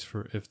be nice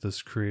if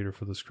this creator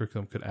for this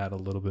curriculum could add a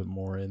little bit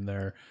more in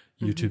there.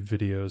 YouTube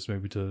videos,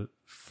 maybe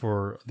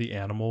for the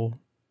animal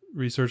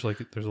research. Like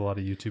there's a lot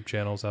of YouTube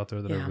channels out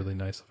there that are really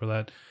nice for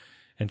that.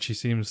 And she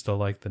seems to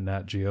like the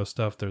Nat Geo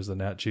stuff. There's the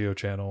Nat Geo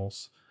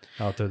channels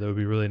out there that would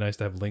be really nice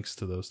to have links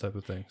to those type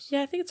of things.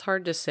 Yeah, I think it's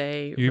hard to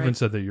say. You even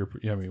said that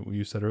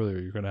you said earlier,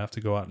 you're going to have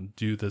to go out and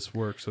do this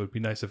work. So it'd be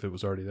nice if it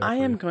was already there. I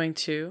am going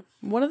to.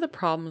 One of the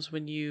problems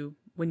when you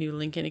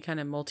link any kind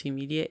of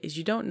multimedia is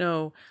you don't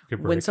know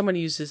when someone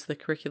uses the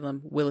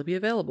curriculum, will it be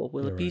available?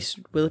 Will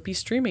it be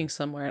streaming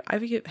somewhere?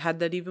 I've had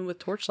that even with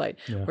Torchlight,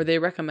 where they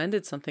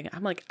recommended something.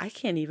 I'm like, I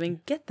can't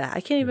even get that.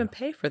 I can't even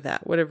pay for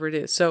that, whatever it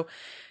is. So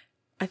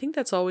I think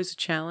that's always a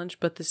challenge,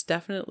 but this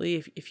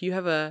definitely, if you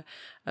have a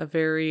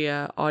very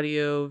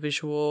audio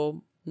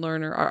visual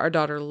learner, our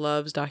daughter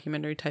loves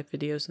documentary type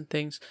videos and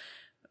things,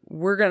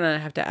 we're going to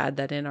have to add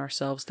that in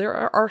ourselves. There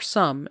are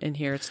some in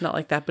here. It's not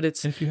like that, but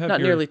it's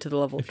not nearly to the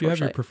level of Torchlight. If you have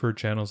your preferred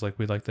channels, like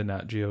we like the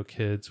Nat Geo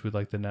Kids, we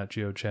like the Nat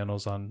Geo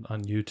channels on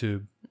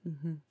YouTube,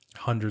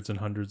 hundreds and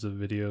hundreds of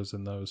videos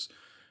in those,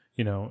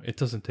 it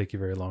doesn't take you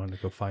very long to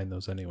go find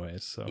those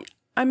anyways. So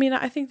I mean,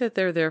 I think that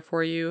they're there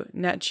for you.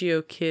 Nat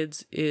Geo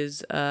Kids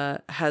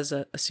has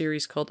a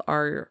series called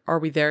Are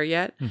We There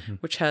Yet?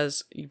 Which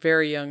has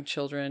very young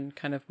children,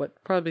 kind of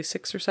probably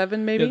 6 or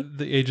 7 maybe? Yeah,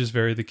 the ages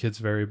vary, the kids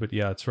vary, but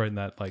yeah, it's right in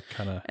that like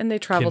kind of. And they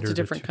travel to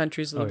different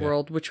countries of the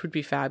world, which would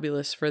be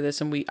fabulous for this.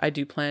 And I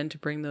do plan to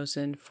bring those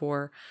in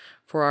for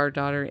our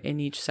daughter in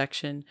each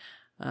section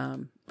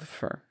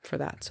for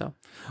that. So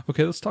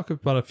okay, let's talk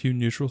about a few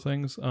neutral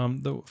things.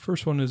 The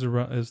first one is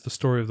the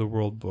Story of the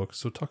World book.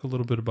 So talk a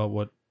little bit about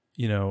what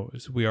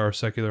we are a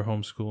secular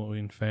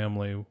homeschooling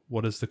family.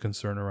 What is the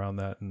concern around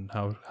that, and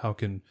how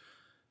can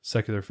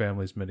secular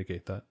families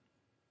mitigate that?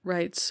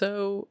 Right.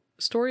 So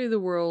Story of the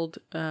World,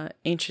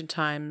 Ancient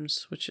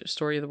Times, which is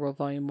Story of the World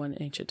Volume 1,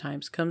 Ancient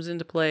Times, comes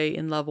into play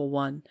in level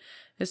 1.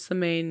 It's the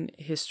main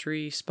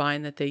history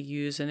spine that they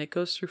use, and it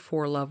goes through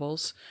 4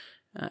 levels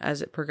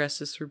as it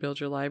progresses through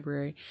Build Your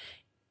Library.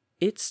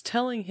 It's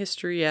telling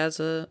history as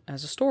a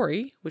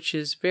story, which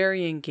is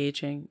very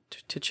engaging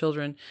to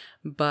children,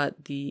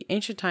 but the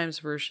Ancient Times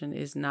version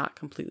is not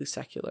completely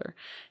secular.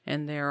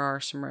 And there are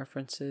some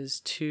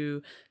references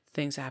to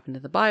things that happened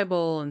in the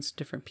Bible and some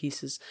different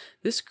pieces.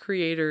 This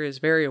creator is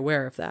very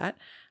aware of that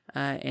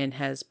and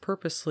has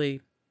purposely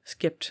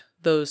skipped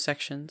those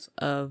sections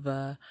of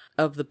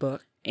the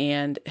book,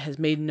 and has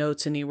made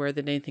notes anywhere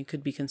that anything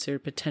could be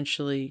considered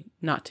potentially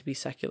not to be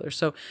secular.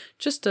 So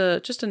just a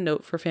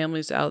note for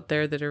families out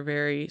there that are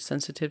very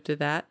sensitive to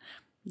that.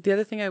 The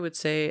other thing I would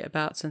say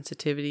about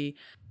sensitivity,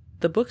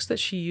 the books that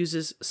she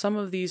uses, some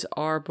of these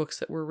are books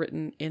that were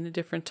written in a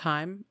different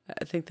time.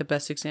 I think the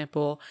best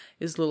example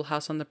is Little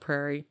House on the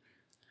Prairie.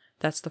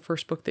 That's the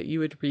first book that you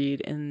would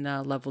read in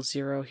level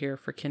 0 here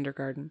for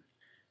kindergarten.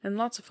 And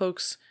lots of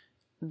folks,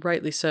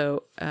 rightly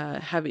so,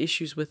 have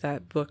issues with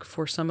that book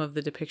for some of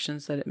the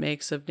depictions that it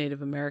makes of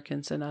Native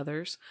Americans and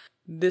others.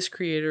 This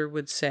creator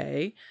would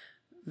say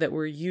that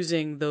we're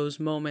using those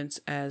moments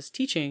as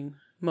teaching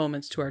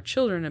moments to our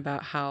children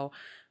about how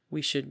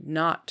we should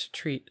not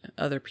treat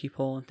other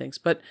people and things.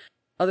 But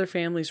other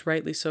families,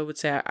 rightly so, would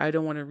say, I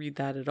don't want to read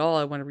that at all.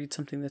 I want to read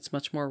something that's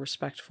much more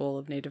respectful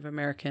of Native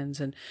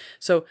Americans. And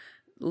so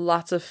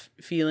lots of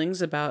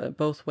feelings about it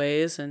both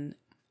ways, and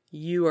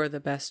you are the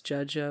best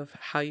judge of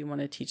how you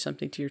want to teach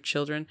something to your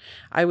children.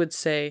 I would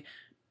say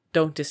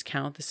don't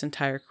discount this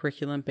entire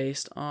curriculum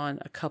based on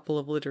a couple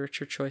of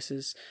literature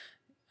choices.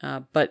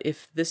 But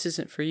if this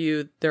isn't for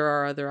you, there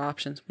are other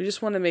options. We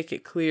just want to make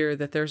it clear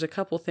that there's a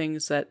couple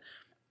things that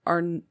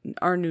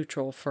are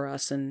neutral for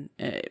us, and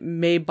it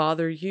may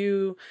bother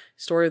you.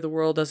 Story of the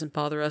World doesn't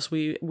bother us.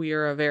 We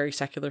are a very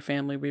secular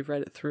family. We've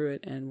read it through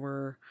it, and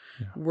we're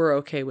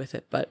okay with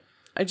it. But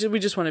we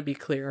just want to be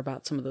clear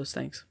about some of those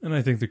things. And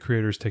I think the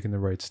creator's taking the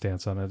right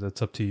stance on it.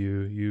 It's up to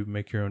you. You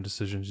make your own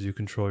decisions. You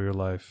control your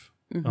life.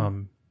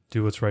 Mm-hmm.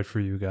 Do what's right for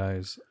you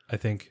guys. I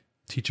think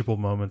teachable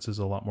moments is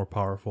a lot more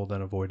powerful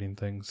than avoiding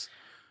things,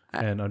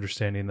 and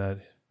understanding that,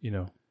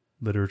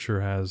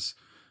 literature has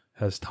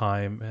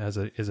time,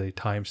 is a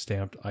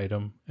time-stamped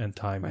item, and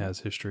time has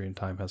history, and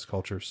time has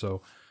culture.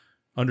 So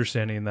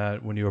understanding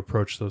that when you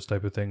approach those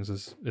type of things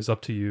is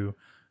up to you.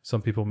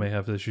 Some people may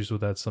have issues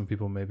with that. Some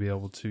people may be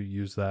able to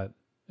use that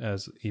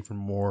as even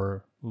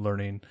more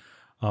learning.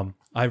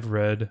 I've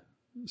read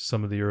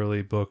some of the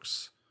early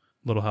books,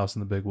 Little House in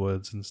the Big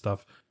Woods and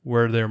stuff,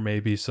 where there may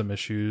be some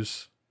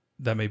issues.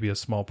 That may be a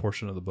small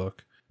portion of the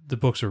book. The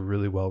books are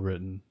really well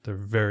written. They're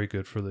very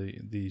good for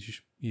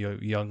these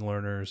young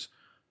learners.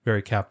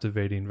 Very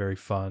captivating, very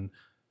fun,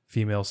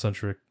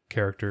 female-centric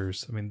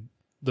characters. I mean,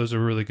 those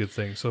are really good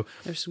things. So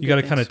you got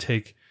to kind of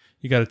take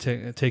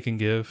and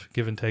give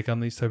and take on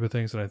these type of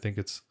things. And I think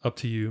it's up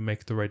to you,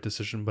 make the right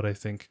decision. But I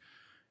think,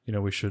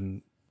 we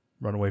shouldn't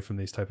run away from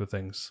these type of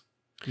things.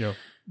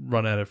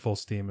 Run at it full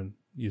steam and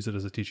use it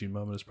as a teaching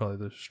moment is probably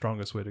the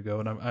strongest way to go.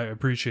 And I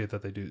appreciate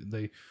that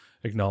they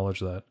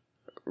acknowledge that.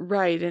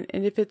 Right.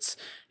 And if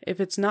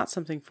it's not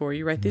something for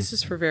you, right, this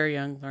is for very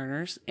young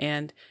learners,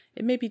 and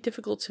it may be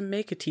difficult to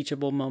make a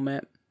teachable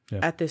moment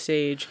at this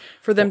age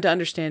for them to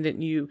understand it,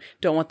 and you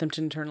don't want them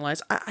to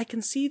internalize. I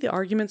can see the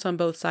arguments on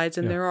both sides,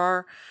 and there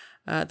are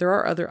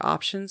other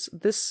options.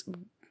 This,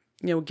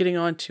 getting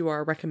on to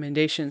our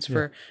recommendations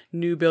for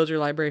new Build Your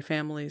Library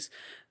families,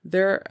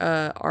 there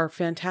are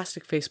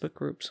fantastic Facebook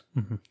groups.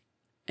 Mm-hmm.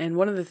 And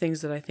one of the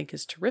things that I think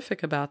is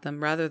terrific about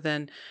them, rather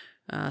than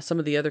some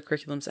of the other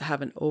curriculums that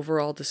have an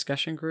overall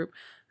discussion group,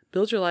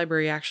 Build Your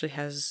Library actually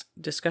has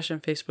discussion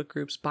Facebook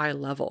groups by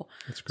level.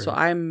 That's great. So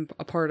I'm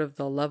a part of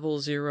the level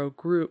 0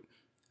 group.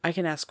 I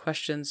can ask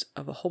questions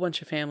of a whole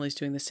bunch of families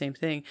doing the same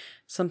thing.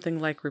 Something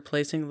like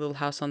replacing Little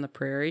House on the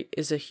Prairie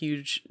is a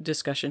huge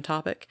discussion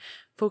topic.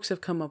 Folks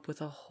have come up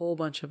with a whole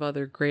bunch of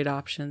other great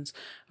options.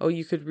 Oh,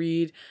 you could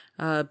read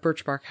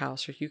Birch Bark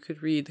House, or you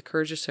could read The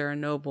Courage of Sarah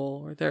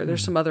Noble, or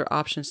there's some other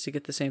options to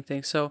get the same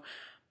thing. So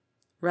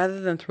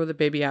rather than throw the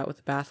baby out with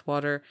the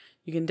bathwater,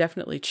 you can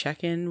definitely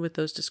check in with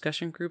those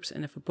discussion groups.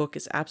 And if a book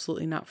is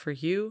absolutely not for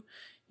you,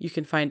 you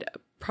can find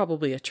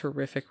probably a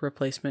terrific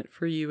replacement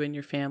for you and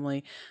your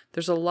family.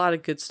 There's a lot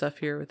of good stuff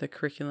here with the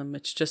curriculum.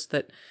 It's just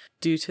that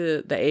due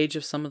to the age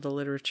of some of the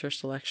literature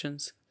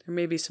selections, there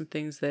may be some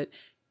things that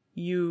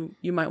you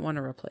might want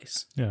to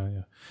replace. Yeah.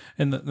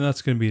 And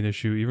that's going to be an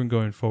issue even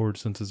going forward,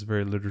 since it's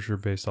very literature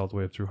based all the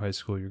way up through high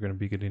school. You're going to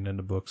be getting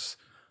into books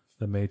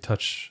that may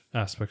touch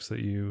aspects that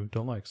you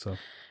don't like. So,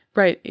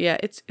 right, yeah,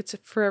 it's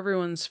for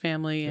everyone's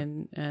family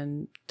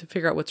and to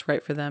figure out what's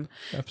right for them.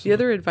 Absolutely. The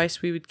other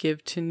advice we would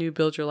give to new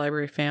Build Your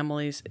Library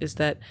families is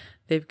that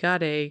they've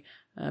got a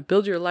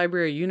Build Your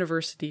Library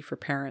University for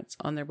Parents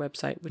on their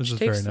website, which this is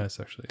very nice,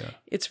 actually. Yeah,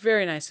 it's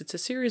very nice. It's a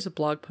series of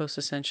blog posts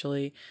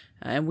essentially,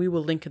 and we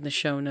will link in the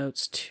show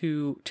notes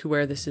to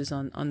where this is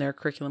on their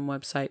curriculum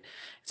website.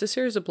 It's a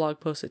series of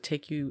blog posts that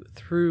take you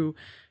through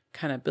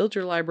kind of Build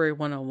Your Library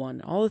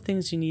 101, all the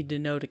things you need to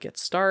know to get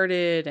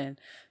started and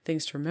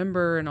things to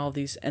remember and all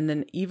these, and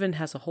then even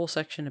has a whole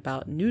section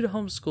about new to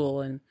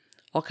homeschool and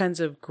all kinds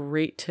of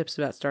great tips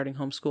about starting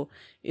homeschool.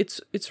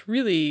 It's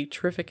really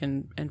terrific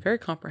and very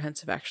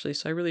comprehensive, actually.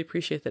 So I really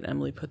appreciate that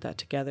Emily put that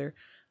together.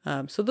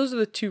 So those are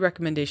the two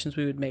recommendations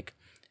we would make.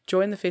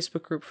 Join the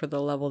Facebook group for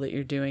the level that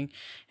you're doing,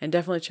 and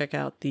definitely check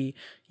out the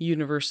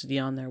university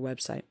on their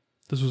website.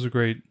 This was a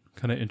great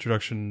kind of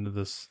introduction to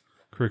this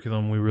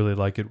curriculum. We really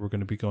like it. We're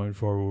going to be going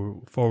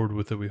forward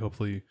with it. We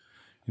hopefully,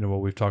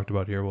 what we've talked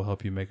about here will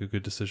help you make a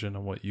good decision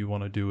on what you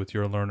want to do with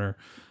your learner.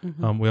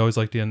 Mm-hmm. We always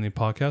like to end the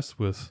podcast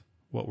with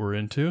what we're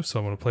into, so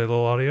I'm going to play a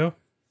little audio.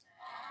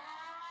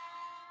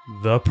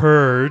 The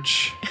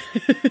Purge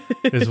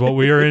is what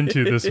we are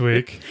into this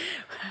week.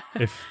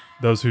 If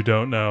those who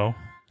don't know,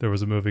 there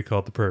was a movie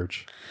called The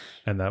Purge.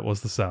 And that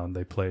was the sound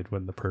they played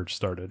when the purge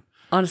started.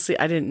 Honestly,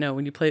 I didn't know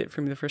when you played it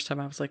for me the first time.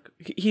 I was like,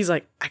 he's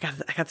like, I got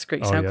this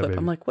great sound clip. baby.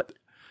 I'm like, what?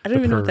 I don't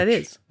even know what that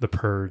is. The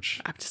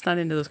Purge. I'm just not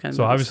into those kind of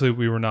So movies. obviously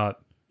we were not,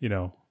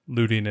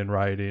 looting and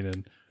rioting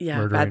and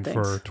murdering bad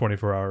for things.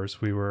 24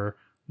 hours. We were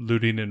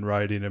looting and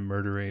rioting and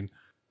murdering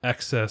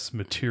excess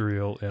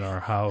material in our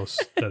house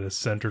that is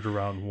centered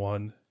around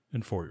 1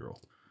 and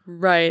 4-year-old.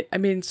 Right. I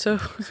mean, so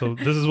this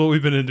is what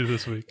we've been into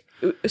this week.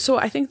 So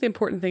I think the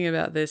important thing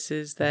about this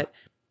is that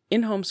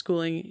in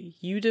homeschooling,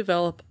 you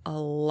develop a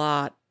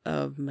lot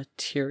of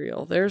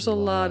material. There's a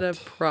lot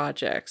of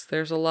projects.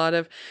 There's a lot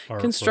of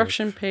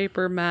construction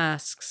paper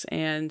masks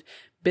and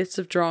bits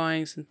of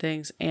drawings and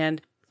things.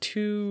 And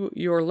to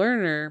your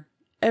learner,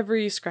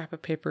 every scrap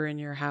of paper in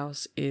your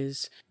house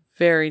is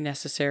very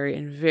necessary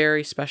and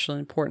very special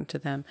and important to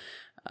them.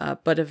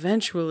 But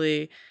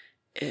eventually,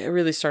 it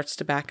really starts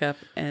to back up,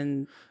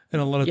 and a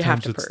lot of you have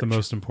times to it's the purge.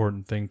 most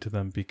important thing to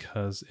them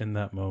because in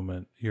that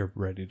moment you're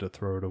ready to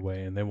throw it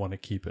away and they want to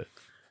keep it.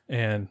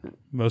 And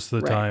most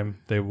of the time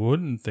they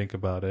wouldn't think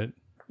about it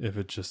if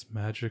it just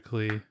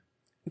magically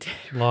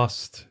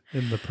lost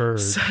in the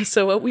purge.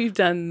 So what we've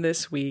done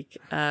this week,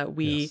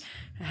 we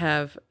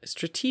have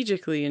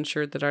strategically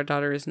ensured that our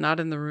daughter is not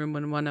in the room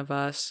when one of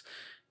us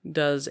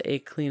does a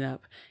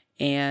cleanup.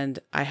 And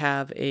I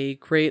have a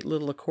great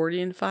little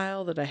accordion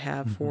file that I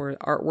have for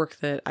artwork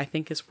that I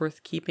think is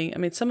worth keeping. I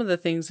mean, some of the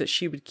things that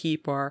she would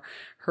keep are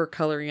her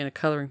coloring in a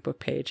coloring book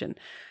page. And,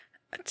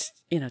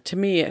 to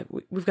me,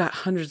 we've got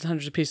hundreds and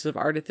hundreds of pieces of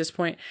art at this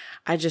point.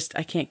 I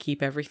can't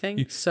keep everything.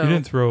 You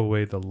didn't throw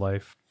away the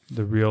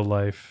real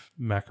life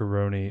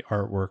macaroni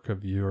artwork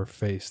of your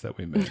face that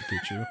we made,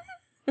 did you?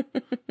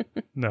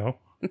 No.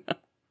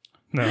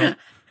 Good.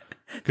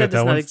 That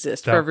does not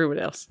exist for everyone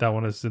else. That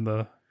one is in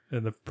the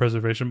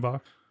preservation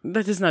box.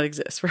 That does not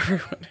exist for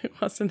everyone who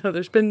wants to know.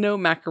 There's been no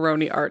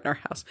macaroni art in our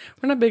house.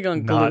 We're not big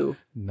on glue.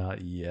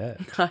 Not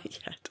yet. Not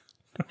yet.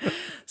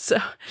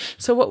 So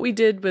what we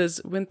did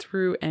was went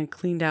through and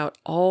cleaned out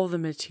all the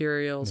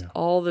materials,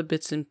 all the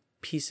bits and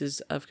pieces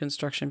of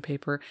construction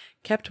paper,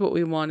 kept what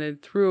we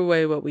wanted, threw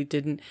away what we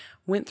didn't,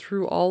 went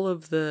through all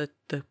of the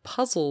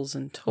puzzles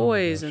and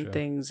toys and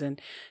things,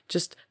 and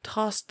just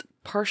tossed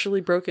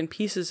partially broken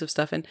pieces of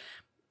stuff. And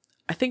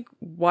I think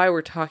why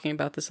we're talking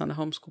about this on the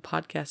homeschool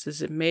podcast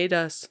is it made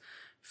us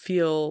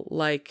feel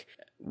like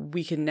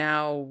we can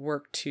now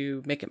work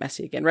to make it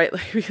messy again, right?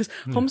 Because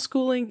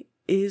homeschooling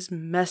is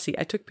messy.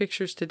 I took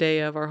pictures today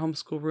of our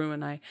homeschool room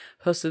and I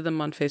posted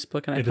them on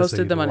Facebook and I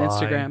posted them on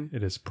Instagram.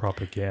 It is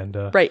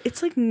propaganda. Right.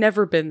 It's like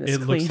never been this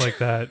clean. It looks like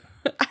that.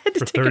 I had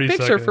to take a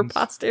picture for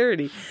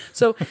posterity.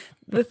 So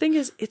the thing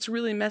is, it's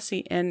really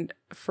messy. And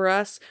for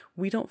us,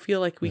 we don't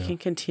feel like we can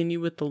continue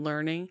with the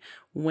learning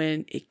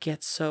when it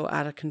gets so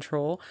out of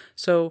control.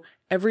 So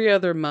every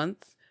other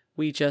month,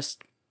 we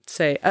just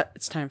say,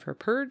 it's time for a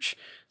purge.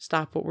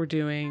 Stop what we're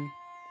doing.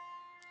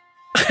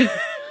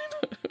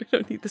 We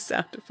don't need the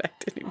sound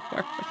effect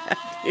anymore.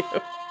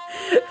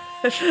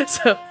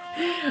 So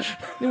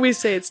we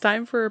say it's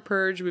time for a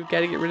purge. We've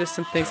got to get rid of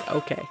some things.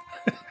 Okay.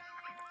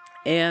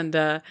 And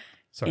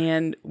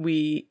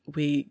we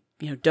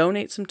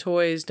donate some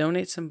toys,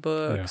 donate some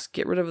books,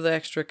 get rid of the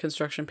extra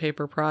construction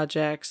paper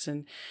projects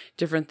and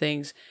different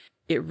things.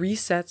 It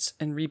resets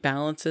and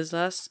rebalances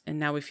us, and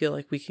now we feel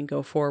like we can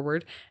go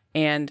forward.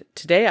 And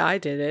today I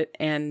did it,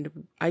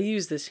 and I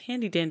use this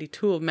handy dandy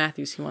tool of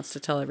Matthew's he wants to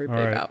tell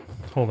everybody about.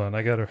 Hold on,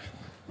 I gotta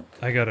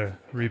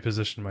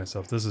reposition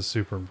myself. This is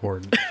super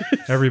important.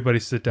 Everybody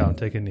sit down,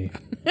 take a knee.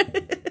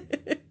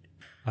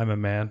 I'm a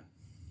man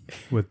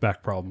with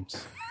back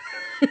problems.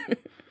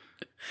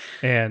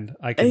 And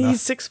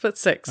he's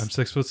 6'6". I'm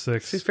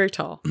 6'6". He's very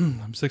tall.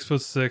 I'm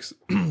 6'6",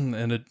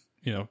 and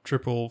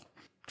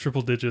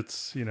triple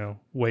digits,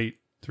 weight,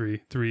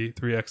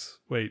 3x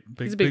weight.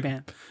 He's a big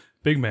man.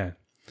 Big man.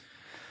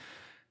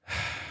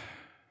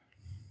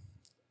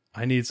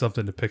 I need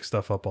something to pick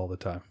stuff up all the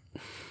time.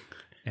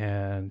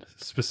 And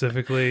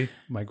specifically,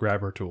 my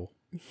grabber tool.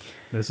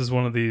 This is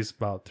one of these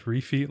about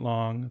 3 feet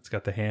long. It's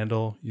got the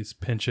handle. You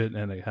just pinch it,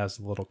 and it has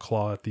a little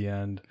claw at the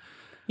end.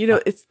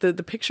 It's the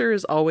picture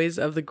is always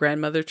of the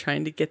grandmother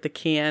trying to get the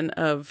can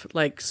of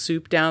like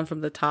soup down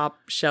from the top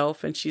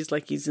shelf, and she's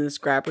like using this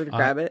grabber to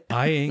grab it.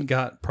 I ain't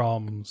got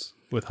problems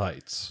with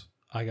heights.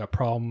 I got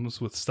problems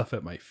with stuff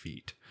at my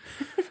feet.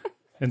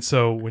 And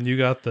so when you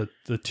got the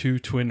 2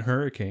 twin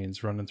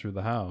hurricanes running through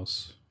the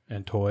house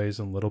and toys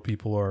and little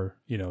people are,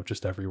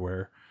 just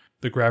everywhere,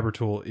 the grabber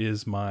tool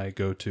is my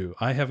go-to.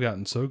 I have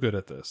gotten so good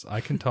at this.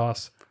 I can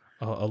toss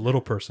a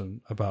little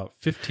person about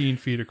 15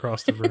 feet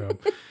across the room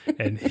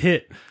and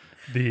hit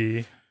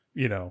the,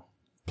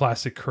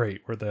 plastic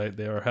crate where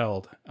they are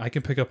held. I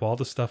can pick up all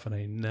the stuff and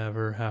I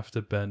never have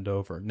to bend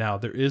over. Now,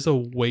 there is a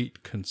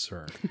weight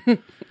concern.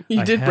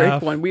 You did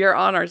break one. We are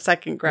on our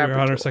second grabber tool.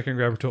 We're on our second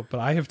grabber tool, but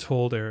I have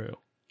told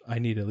Ariel I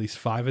need at least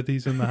 5 of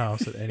these in the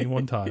house at any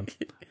one time.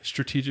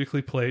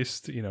 Strategically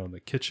placed, in the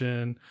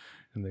kitchen,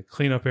 in the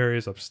cleanup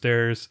areas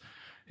upstairs.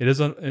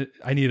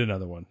 I need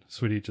another one.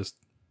 Sweetie, just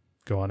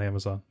go on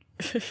Amazon.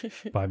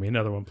 Buy me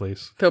another one,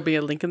 please. There'll be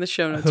a link in the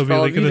show notes. There'll be a for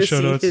all link of in you the to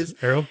show see notes.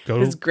 Errol,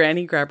 his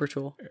granny grabber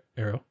tool.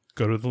 Errol,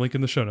 go to the link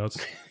in the show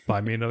notes.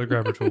 Buy me another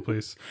grabber tool,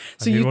 please.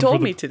 So you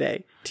told me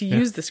today to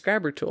use this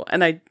grabber tool.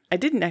 And I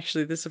didn't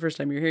actually, this is the first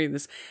time you're hearing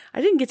this.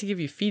 I didn't get to give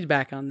you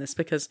feedback on this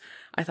because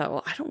I thought,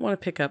 well, I don't want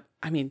to pick up.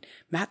 I mean,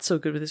 Matt's so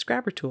good with his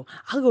grabber tool.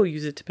 I'll go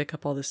use it to pick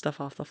up all this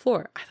stuff off the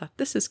floor. I thought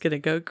this is going to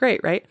go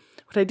great, right?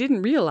 What I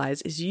didn't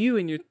realize is you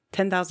and your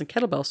 10,000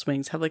 kettlebell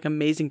swings have like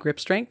amazing grip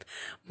strength.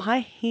 My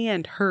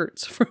hand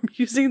hurts from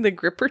using the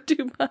gripper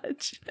too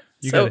much.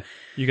 You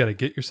gotta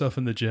get yourself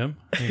in the gym.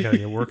 And you gotta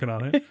get working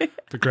on it.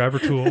 The grabber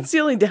tool. That's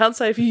the only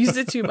downside. If you use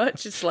it too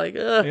much, it's like,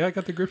 ugh. Yeah, I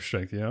got the grip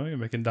strength. You're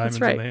making diamonds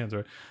right. in the hands,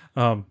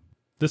 right?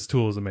 This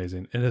tool is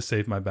amazing. It has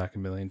saved my back a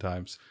million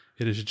times.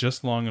 It is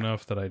just long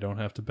enough that I don't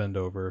have to bend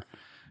over.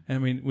 And I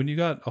mean, when you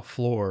got a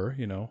floor,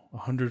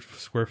 100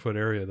 square foot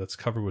area that's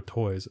covered with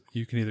toys,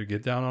 you can either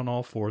get down on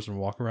all fours and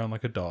walk around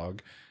like a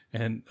dog,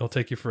 and it'll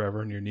take you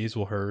forever, and your knees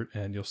will hurt,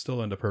 and you'll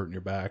still end up hurting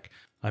your back.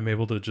 I'm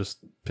able to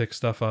just pick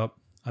stuff up.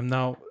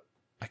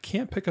 I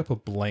can't pick up a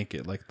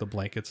blanket like the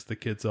blankets the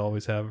kids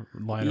always have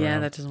lying around. Yeah,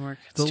 that doesn't work.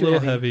 It's a little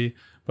heavy,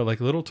 but like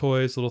little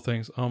toys, little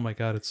things. Oh my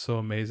God, it's so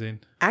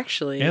amazing.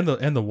 Actually, and the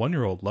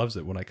 1-year-old loves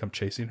it when I come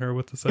chasing her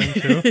with the thing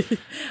too.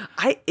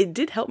 It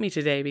did help me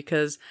today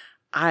because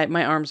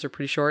my arms are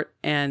pretty short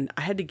and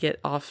I had to get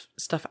off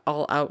stuff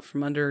all out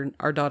from under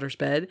our daughter's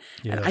bed.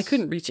 Yes. And I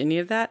couldn't reach any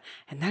of that.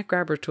 And that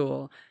grabber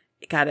tool,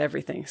 it got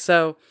everything.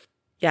 So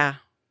yeah,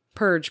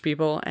 purge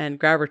people and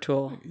grabber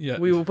tool. Yeah.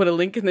 We will put a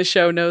link in the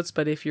show notes,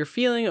 but if you're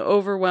feeling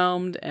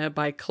overwhelmed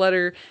by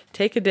clutter,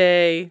 take a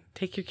day,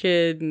 take your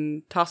kid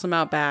and toss them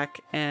out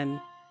back and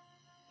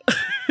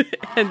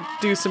and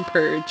do some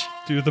purge.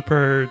 Do the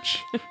purge.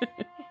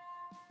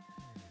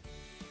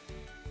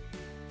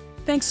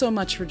 Thanks so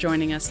much for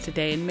joining us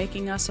today and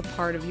making us a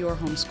part of your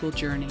homeschool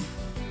journey.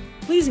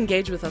 Please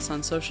engage with us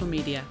on social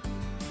media.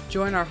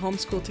 Join our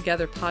Homeschool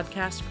Together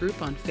podcast group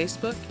on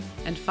Facebook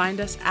and find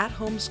us at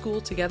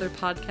Homeschool Together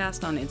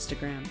Podcast on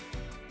Instagram.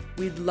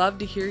 We'd love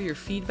to hear your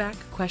feedback,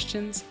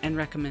 questions, and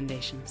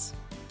recommendations.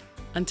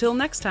 Until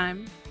next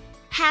time,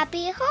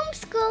 Happy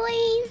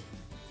homeschooling!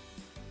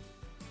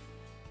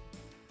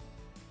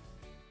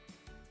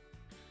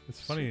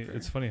 It's funny. Super.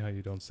 It's funny how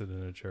you don't sit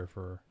in a chair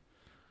for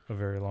a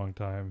very long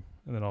time,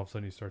 and then all of a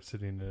sudden you start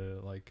sitting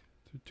like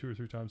 2 or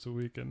 3 times a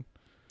week, and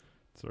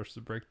it starts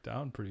to break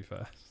down pretty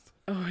fast.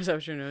 oh, is that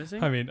what you're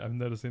noticing? I mean, I'm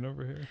noticing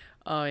over here.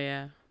 Oh,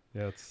 yeah.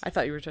 Yeah, it's. I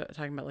thought you were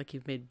talking about like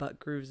you've made butt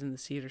grooves in the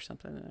seat or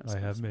something. I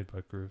have made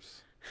butt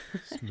grooves.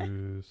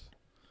 Smooth.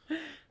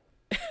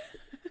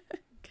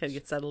 Gotta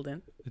get settled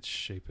in. It's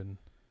shaping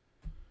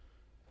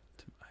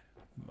to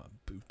my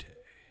booty.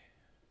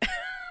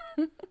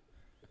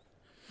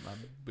 My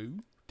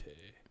booty.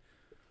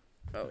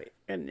 Oh, wait.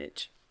 Got an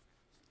itch.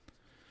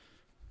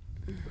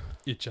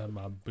 Itch on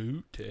my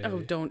booty. Oh,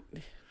 don't.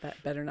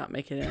 That better not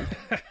make it in.